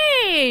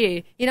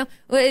 hey, you know,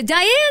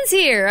 Diane's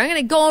here. I'm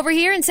going to go over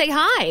here and say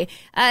hi.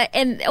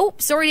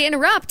 Sorry to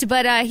interrupt,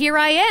 but here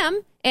I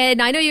am.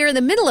 And I know you're in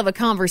the middle of a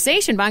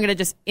conversation, but I'm going to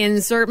just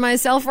insert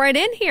myself right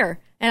in here.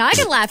 And I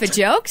can laugh at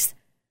jokes.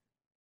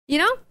 You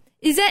know?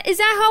 Is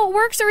that how it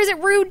works, or is it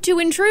rude to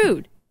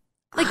intrude?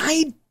 Like,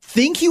 I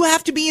think you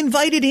have to be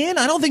invited in.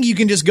 I don't think you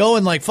can just go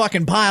and like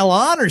fucking pile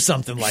on or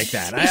something like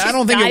that. I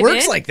don't think it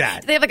works like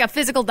that. Do they have like a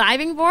physical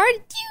diving board?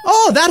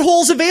 Oh, that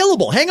hole's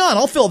available. Hang on,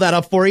 I'll fill that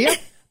up for you.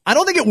 I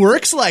don't think it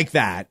works like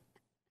that.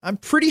 I'm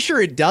pretty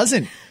sure it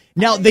doesn't.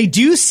 Now, they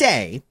do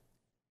say,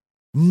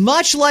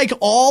 much like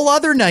all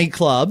other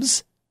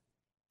nightclubs,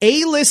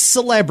 A-list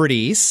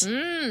celebrities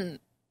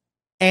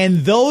and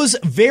those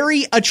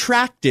very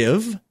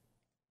attractive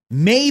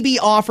may be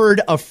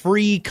offered a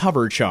free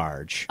cover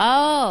charge.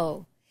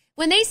 Oh.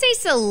 When they say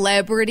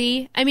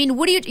celebrity, I mean,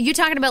 what are you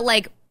talking about,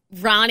 like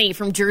Ronnie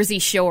from Jersey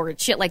Shore and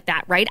shit like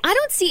that, right? I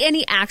don't see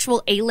any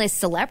actual A-list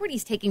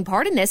celebrities taking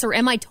part in this, or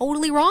am I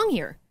totally wrong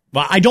here?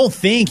 Well, I don't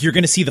think you're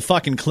going to see the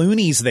fucking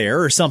Clooney's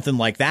there or something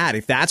like that,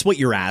 if that's what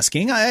you're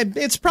asking.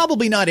 It's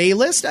probably not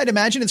A-list. I'd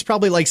imagine it's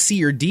probably like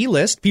C or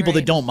D-list, people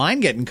that don't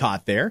mind getting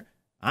caught there.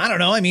 I don't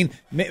know. I mean,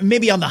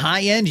 maybe on the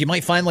high end, you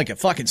might find like a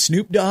fucking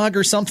Snoop Dogg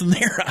or something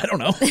there. I don't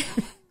know.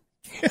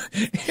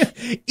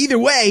 Either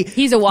way.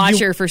 He's a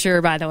watcher for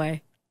sure, by the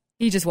way.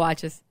 He just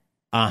watches.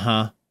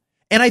 Uh-huh.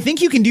 And I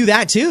think you can do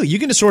that, too. You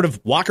can just sort of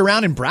walk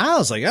around and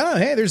browse like, oh,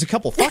 hey, there's a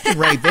couple fucking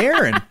right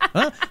there. And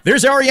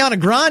there's Ariana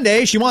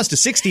Grande. She wants to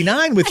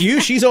 69 with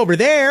you. She's over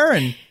there.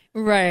 And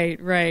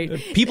Right.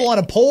 people on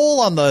a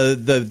pole on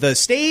the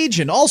stage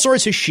and all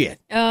sorts of shit.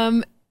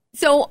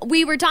 So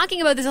we were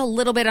talking about this a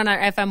little bit on our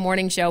FM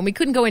morning show, and we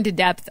couldn't go into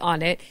depth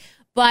on it.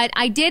 But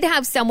I did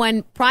have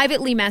someone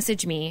privately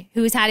message me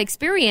who's had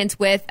experience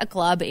with a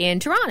club in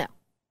Toronto.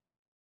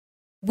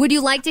 Would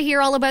you like to hear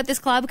all about this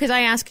club? Because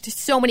I asked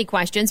so many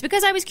questions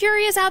because I was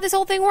curious how this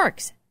whole thing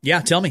works.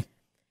 Yeah, tell me.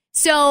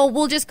 So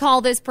we'll just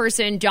call this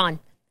person John.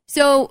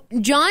 So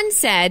John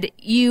said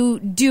you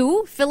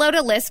do fill out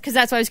a list, because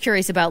that's what I was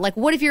curious about. Like,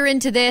 what if you're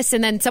into this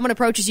and then someone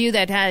approaches you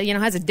that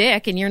has a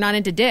dick and you're not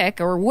into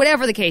dick, or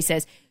whatever the case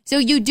is. So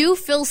you do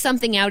fill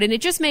something out, and it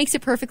just makes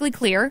it perfectly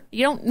clear.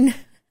 You don't...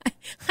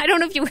 I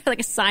don't know if you wear like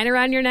a sign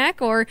around your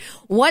neck or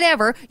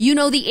whatever. You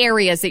know the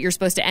areas that you're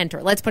supposed to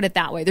enter. Let's put it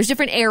that way. There's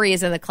different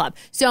areas in the club.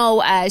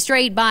 So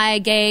straight, bi,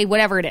 gay,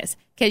 whatever it is.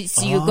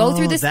 So you go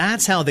through this.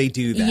 That's how they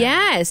do that.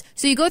 Yes.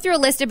 So you go through a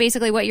list of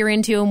basically what you're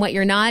into and what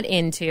you're not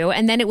into,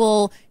 and then it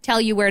will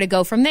tell you where to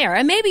go from there.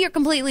 And maybe you're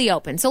completely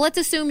open. So let's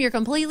assume you're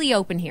completely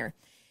open here.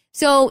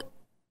 So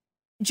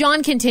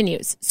John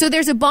continues. So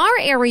there's a bar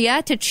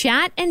area to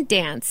chat and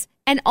dance,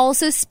 and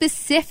also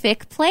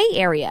specific play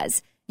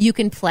areas. You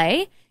can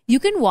play. You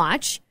can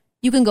watch,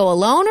 you can go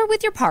alone or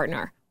with your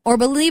partner, or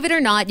believe it or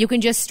not, you can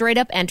just straight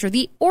up enter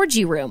the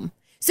orgy room.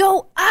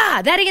 So,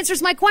 that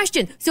answers my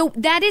question. So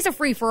that is a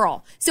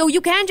free-for-all. So you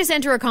can just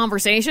enter a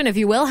conversation, if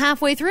you will,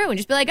 halfway through and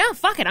just be like, oh,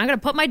 fuck it, I'm going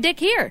to put my dick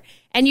here.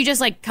 And you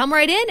just like come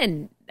right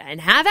in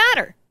and have at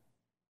her.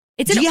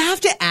 Do you have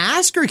to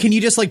ask, or can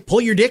you just like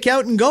pull your dick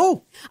out and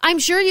go? I'm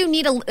sure you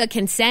need a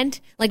consent.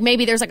 Like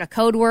maybe there's like a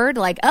code word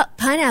like, oh,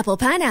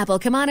 pineapple,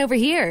 come on over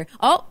here.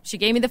 Oh, she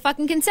gave me the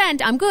fucking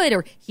consent. I'm good.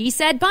 Or he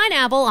said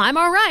pineapple. I'm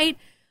all right.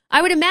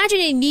 I would imagine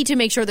you need to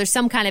make sure there's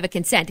some kind of a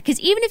consent. Because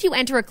even if you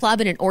enter a club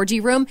in an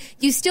orgy room,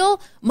 you still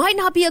might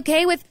not be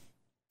okay with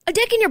a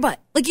dick in your butt.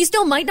 Like you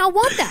still might not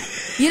want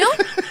that, you know?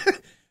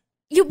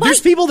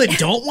 There's people that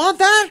don't want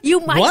that?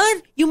 You might.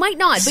 What? You might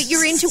not, but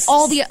you're into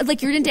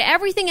you're into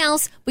everything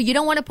else, but you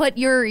don't want to put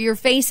your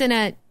face in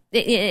a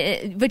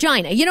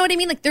vagina. You know what I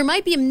mean? Like there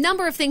might be a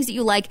number of things that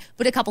you like,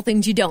 but a couple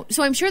things you don't.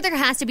 So I'm sure there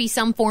has to be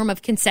some form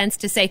of consent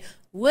to say,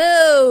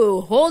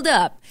 whoa, hold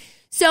up.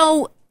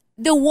 So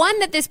the one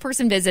that this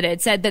person visited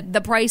said that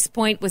the price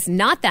point was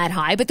not that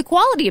high, but the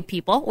quality of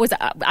people was,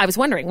 I was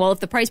wondering, well,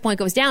 if the price point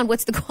goes down,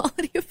 what's the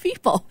quality of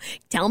people?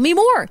 Tell me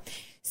more.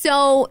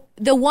 So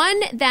the one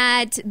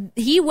that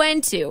he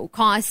went to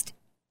cost,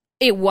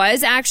 it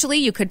was actually,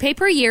 you could pay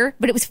per year,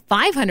 but it was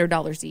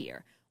 $500 a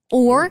year,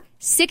 or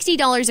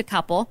 $60 a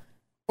couple,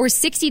 or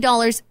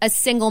 $60 a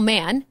single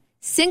man.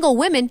 Single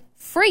women,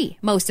 free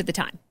most of the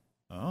time.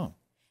 Oh.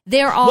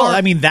 There are. Well,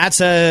 I mean, that's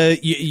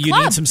you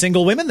need some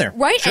single women there.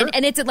 Right. Sure.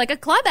 And it's like a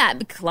club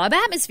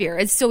atmosphere.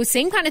 It's, so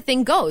same kind of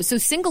thing goes. So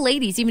single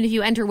ladies, even if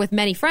you enter with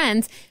many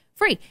friends,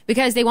 free,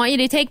 because they want you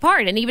to take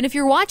part. And even if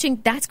you're watching,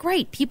 that's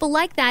great. People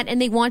like that,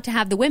 and they want to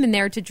have the women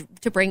there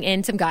to bring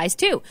in some guys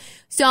too.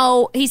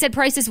 So he said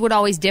prices would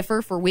always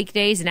differ for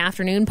weekdays and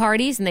afternoon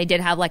parties, and they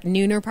did have like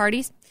nooner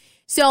parties.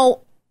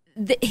 So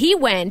he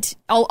went,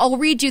 I'll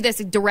read you this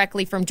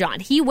directly from John.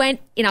 He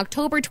went in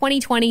October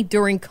 2020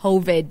 during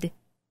COVID.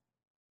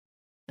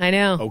 I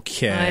know.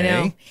 Okay. I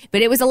know.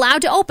 But it was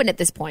allowed to open at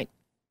this point.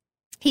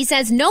 He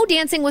says no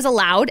dancing was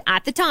allowed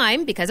at the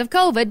time because of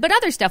COVID, but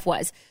other stuff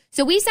was.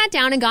 So we sat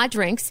down and got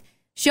drinks,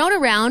 shown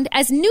around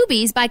as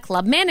newbies by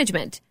club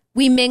management.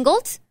 We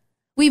mingled.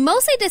 We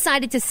mostly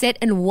decided to sit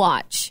and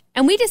watch,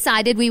 and we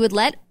decided we would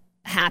let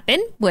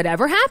happen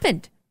whatever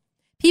happened.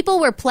 People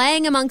were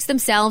playing amongst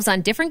themselves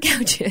on different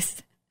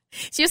couches.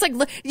 She was like,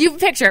 look, you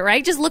picture it,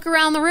 right? Just look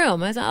around the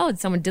room. I thought, oh,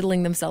 someone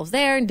diddling themselves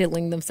there and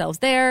diddling themselves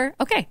there.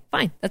 Okay,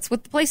 fine. That's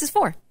what the place is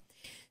for.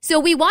 So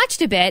we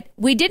watched a bit.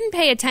 We didn't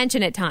pay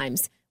attention at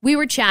times. We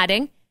were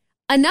chatting.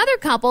 Another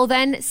couple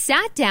then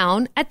sat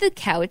down at the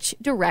couch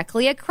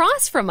directly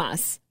across from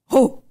us.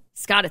 Oh,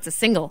 Scott, it's a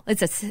signal.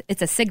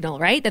 It's a signal,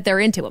 right? That they're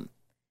into him.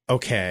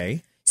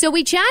 Okay. So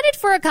we chatted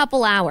for a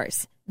couple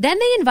hours. Then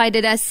they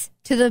invited us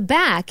to the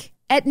back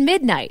at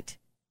midnight.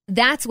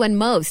 That's when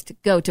most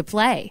go to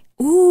play.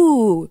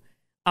 Ooh,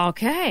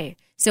 okay.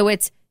 So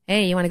it's,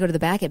 hey, you want to go to the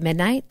back at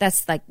midnight?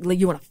 That's like,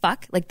 you want to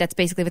fuck? Like, that's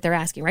basically what they're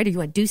asking, right? Or you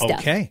want to do stuff?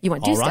 Okay. You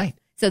want to do stuff. Right.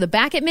 So the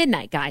back at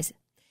midnight, guys.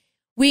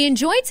 We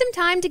enjoyed some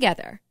time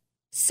together.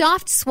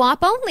 Soft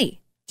swap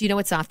only. Do you know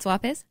what soft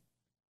swap is?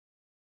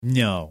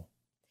 No.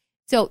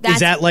 So that's, is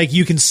that like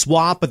you can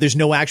swap, but there's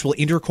no actual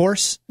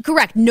intercourse?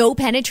 Correct. No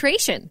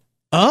penetration.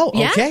 Oh,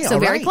 okay. Yeah, so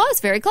all very right. close,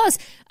 very close.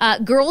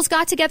 Girls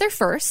got together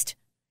first,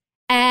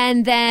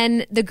 and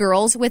then the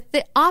girls with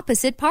the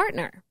opposite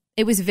partner.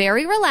 It was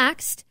very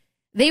relaxed.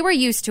 They were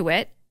used to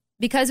it.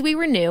 Because we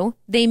were new,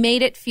 they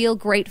made it feel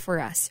great for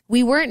us.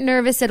 We weren't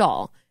nervous at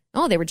all.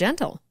 Oh, they were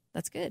gentle.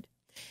 That's good.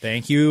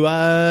 Thank you,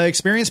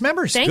 experienced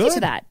members. Thank you for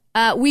that.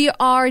 We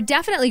are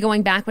definitely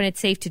going back when it's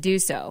safe to do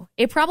so.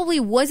 It probably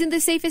wasn't the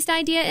safest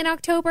idea in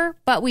October,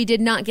 but we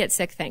did not get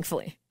sick,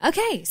 thankfully.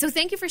 Okay, so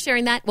thank you for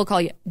sharing that. We'll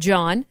call you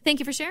John. Thank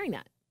you for sharing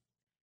that.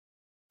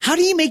 How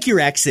do you make your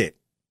exit?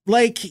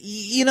 Like,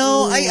 you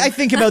know, I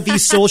think about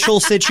these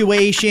social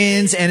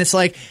situations and it's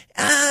like,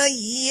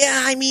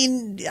 yeah, I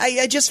mean,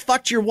 I just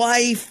fucked your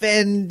wife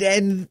and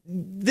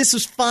this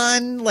was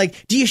fun.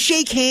 Like, do you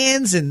shake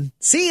hands and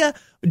see ya?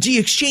 Do you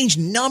exchange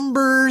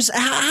numbers?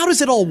 How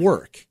does it all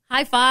work?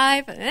 High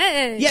five.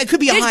 Hey, yeah, it could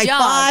be a high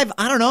job. five.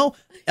 I don't know.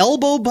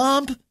 Elbow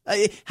bump.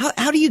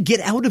 How do you get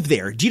out of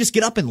there? Do you just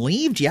get up and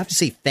leave? Do you have to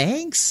say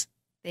thanks?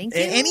 Thank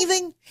you.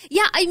 Anything?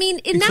 Yeah, I mean,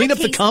 in that clean case,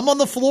 up the cum on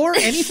the floor?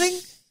 Anything?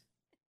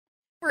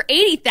 For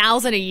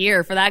 $80,000 a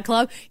year for that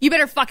club, you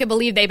better fucking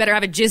believe they better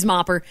have a jizz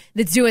mopper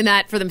that's doing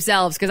that for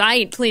themselves, because I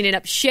ain't cleaning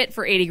up shit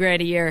for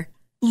 $80,000 a year.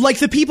 Like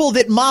the people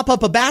that mop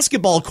up a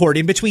basketball court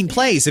in between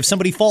plays if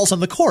somebody falls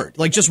on the court.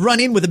 Like, just run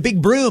in with a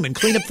big broom and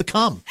clean up the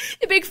cum.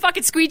 The big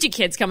fucking squeegee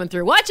kids coming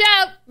through. Watch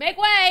out! Make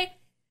way!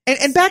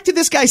 And back to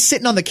this guy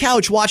sitting on the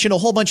couch watching a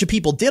whole bunch of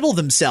people diddle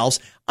themselves.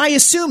 I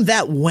assume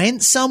that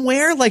went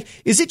somewhere. Like,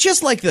 is it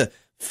just like the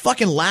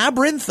fucking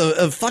labyrinth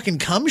of fucking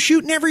cum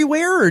shooting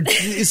everywhere? Or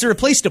is there a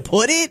place to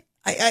put it?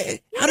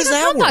 How does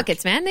that cum work?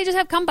 Buckets, man. They just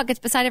have cum buckets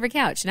beside every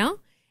couch, no?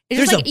 It's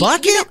There's just a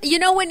bucket? You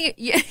know when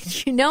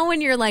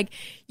when you're like,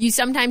 you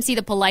sometimes see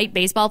the polite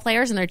baseball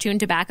players and they're chewing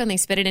tobacco and they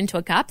spit it into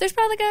a cup. There's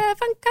probably like a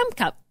fun cum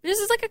cup. This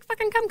is like a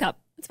fucking cum cup.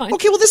 It's fine.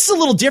 Okay, well, this is a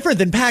little different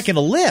than packing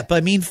a lip. I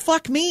mean,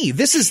 fuck me.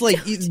 This is like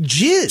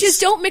jizz. Just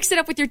don't mix it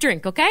up with your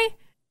drink, okay?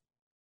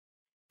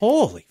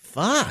 Holy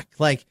fuck.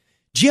 Like,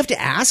 do you have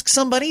to ask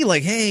somebody,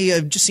 like,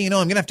 hey, just so you know,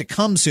 I'm going to have to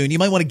come soon. You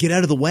might want to get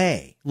out of the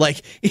way.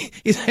 Like,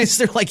 is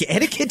there like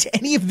etiquette to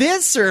any of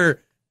this,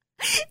 or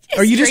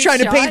are you just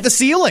trying to paint the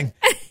ceiling?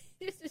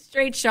 Just a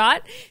straight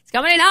shot. It's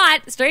coming in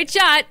hot. Straight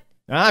shot.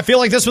 I feel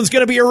like this one's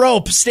going to be a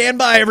rope. Stand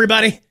by,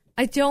 everybody.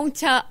 I don't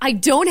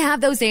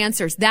have those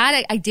answers.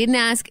 That I didn't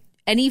ask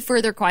any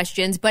further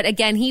questions. But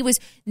again,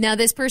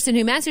 this person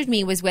who messaged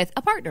me was with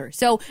a partner.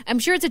 So I'm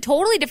sure it's a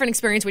totally different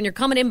experience when you're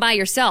coming in by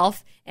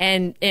yourself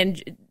and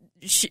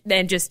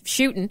just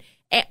shooting,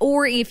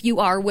 or if you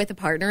are with a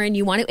partner and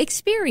you want to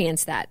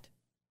experience that.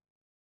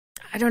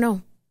 I don't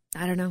know.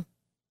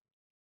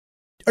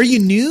 Are you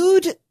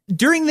nude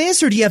during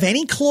this, or do you have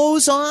any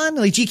clothes on?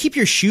 Like, do you keep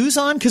your shoes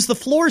on? Because the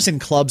floors in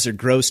clubs are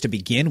gross to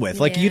begin with.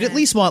 Like, you'd at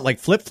least want like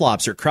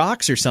flip-flops or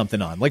Crocs or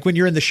something on, like when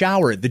you're in the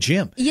shower at the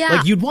gym. Yeah.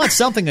 Like, you'd want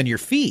something on your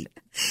feet.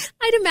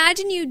 I'd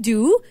imagine you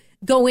do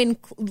go in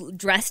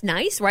dressed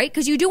nice, right?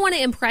 Because you do want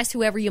to impress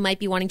whoever you might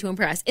be wanting to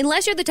impress.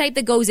 Unless you're the type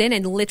that goes in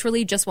and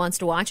literally just wants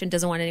to watch and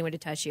doesn't want anyone to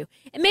touch you.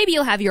 And maybe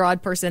you'll have your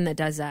odd person that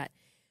does that.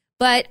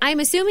 But I'm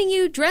assuming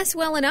you dress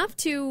well enough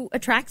to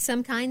attract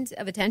some kind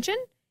of attention.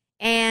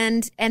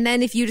 And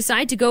then if you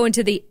decide to go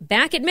into the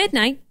back at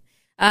midnight,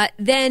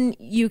 then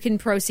you can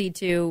proceed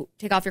to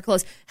take off your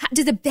clothes.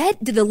 Is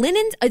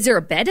there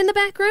a bed in the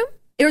back room?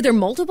 Are there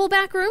multiple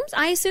back rooms,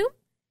 I assume?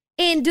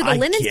 And do the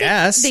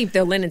linens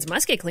the linens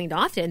must get cleaned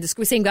often. The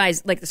same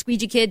guys, like the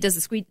squeegee kid does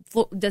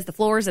the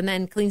floors and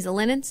then cleans the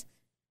linens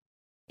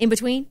in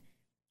between,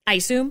 I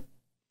assume.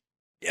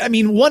 I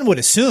mean, one would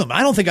assume.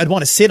 I don't think I'd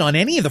want to sit on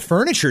any of the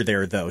furniture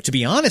there, though, to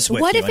be honest with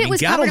you. What if it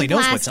was covered in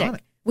knows plastic? What's on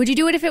it. Would you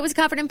do it if it was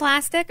covered in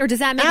plastic, or does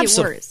that make it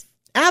worse?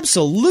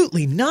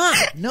 Absolutely not.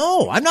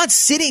 No, I'm not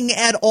sitting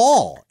at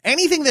all.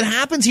 Anything that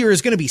happens here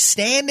is going to be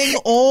standing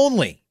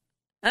only.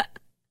 I'm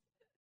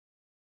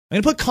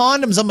going to put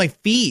condoms on my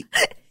feet.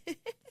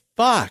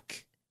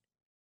 Fuck.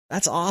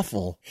 That's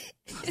awful.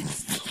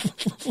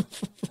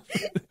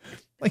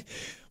 Like,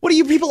 what do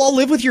you people all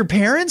live with your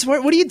parents?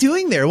 What are you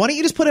doing there? Why don't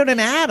you just put out an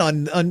ad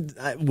on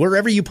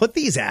wherever you put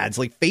these ads,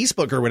 like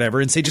Facebook or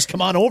whatever, and say, just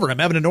come on over. I'm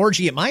having an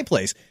orgy at my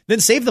place. Then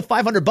save the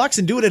 $500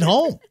 and do it at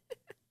home.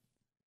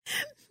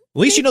 At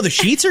least you know the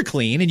sheets are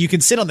clean and you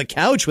can sit on the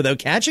couch without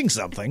catching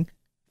something.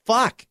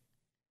 Fuck.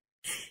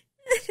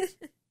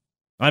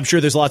 I'm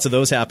sure there's lots of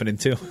those happening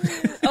too.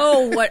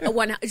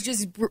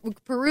 Just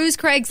peruse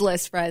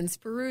Craigslist, friends.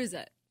 Peruse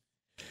it.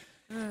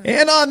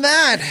 And on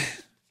that,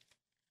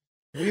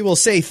 we will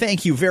say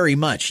thank you very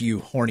much, you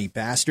horny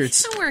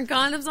bastards. I'm wearing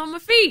condoms on my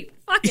feet.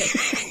 Fuck it.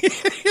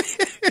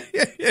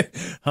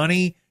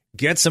 Honey,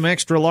 get some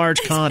extra large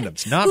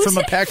condoms. Not from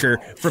a pecker,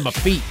 from a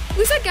feet.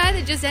 Who's that guy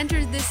that just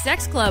entered this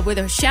sex club with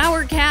a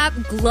shower cap,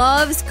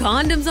 gloves,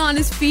 condoms on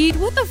his feet?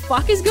 What the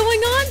fuck is going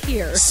on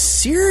here?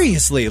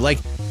 Seriously, like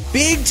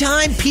big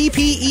time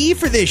PPE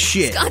for this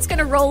shit. Scott's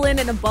gonna roll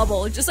in a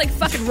bubble. Just like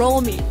fucking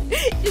roll me.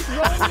 Just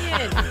roll me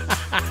in.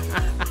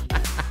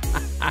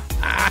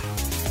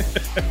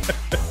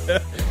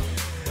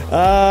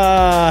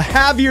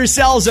 Have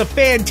yourselves a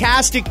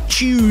fantastic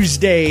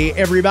Tuesday,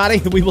 everybody.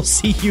 We will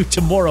see you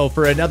tomorrow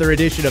for another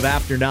edition of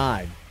After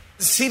 9.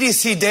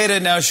 CDC data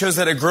now shows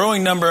that a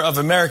growing number of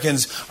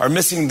Americans are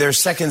missing their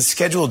second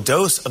scheduled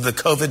dose of the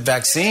COVID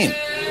vaccine.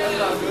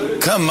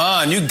 Come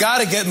on, you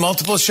gotta get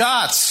multiple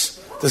shots.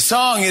 The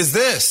song is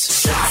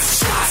this.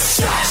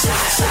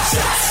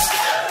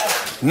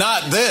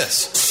 Not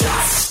this.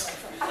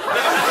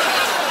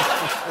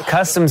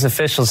 Customs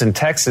officials in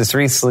Texas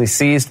recently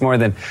seized more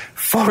than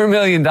 $4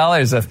 million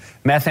of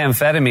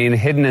methamphetamine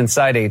hidden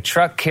inside a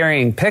truck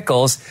carrying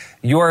pickles.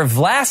 Your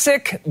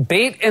Vlasic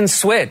bait and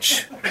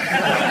switch.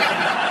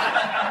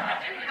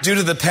 Due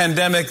to the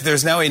pandemic,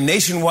 there's now a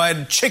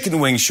nationwide chicken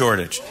wing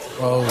shortage.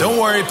 Oh. Don't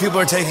worry, people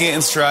are taking it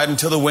in stride.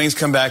 Until the wings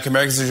come back,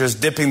 Americans are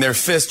just dipping their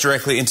fist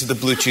directly into the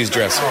blue cheese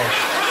dressing.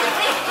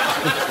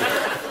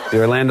 The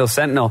Orlando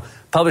Sentinel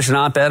published an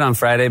op-ed on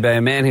Friday by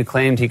a man who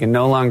claimed he can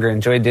no longer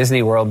enjoy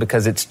Disney World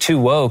because it's too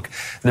woke.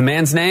 The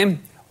man's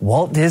name?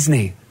 Walt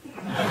Disney.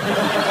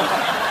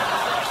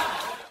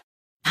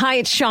 Hi,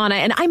 it's Shauna,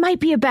 and I might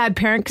be a bad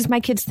parent because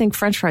my kids think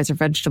French fries are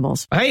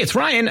vegetables. Hey, it's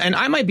Ryan, and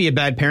I might be a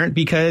bad parent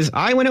because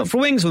I went out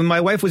for wings when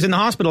my wife was in the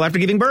hospital after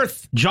giving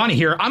birth. Johnny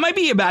here. I might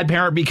be a bad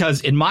parent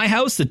because in my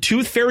house, the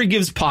tooth fairy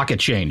gives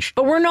pocket change.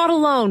 But we're not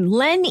alone.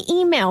 Len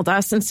emailed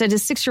us and said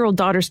his 6-year-old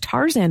daughter's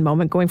Tarzan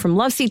moment going from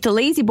love seat to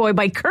lazy boy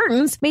by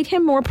curtains made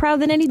him more proud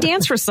than any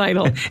dance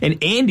recital.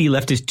 And Andy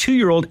left his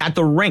 2-year-old at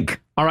the rink.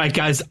 All right,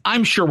 guys,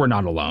 I'm sure we're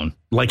not alone.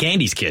 Like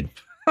Andy's kid.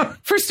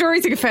 For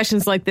stories and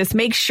confessions like this,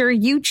 make sure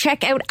you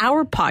check out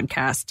our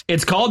podcast.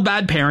 It's called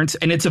Bad Parents,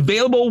 and it's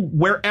available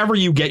wherever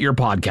you get your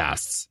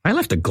podcasts. I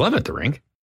left a glove at the rink.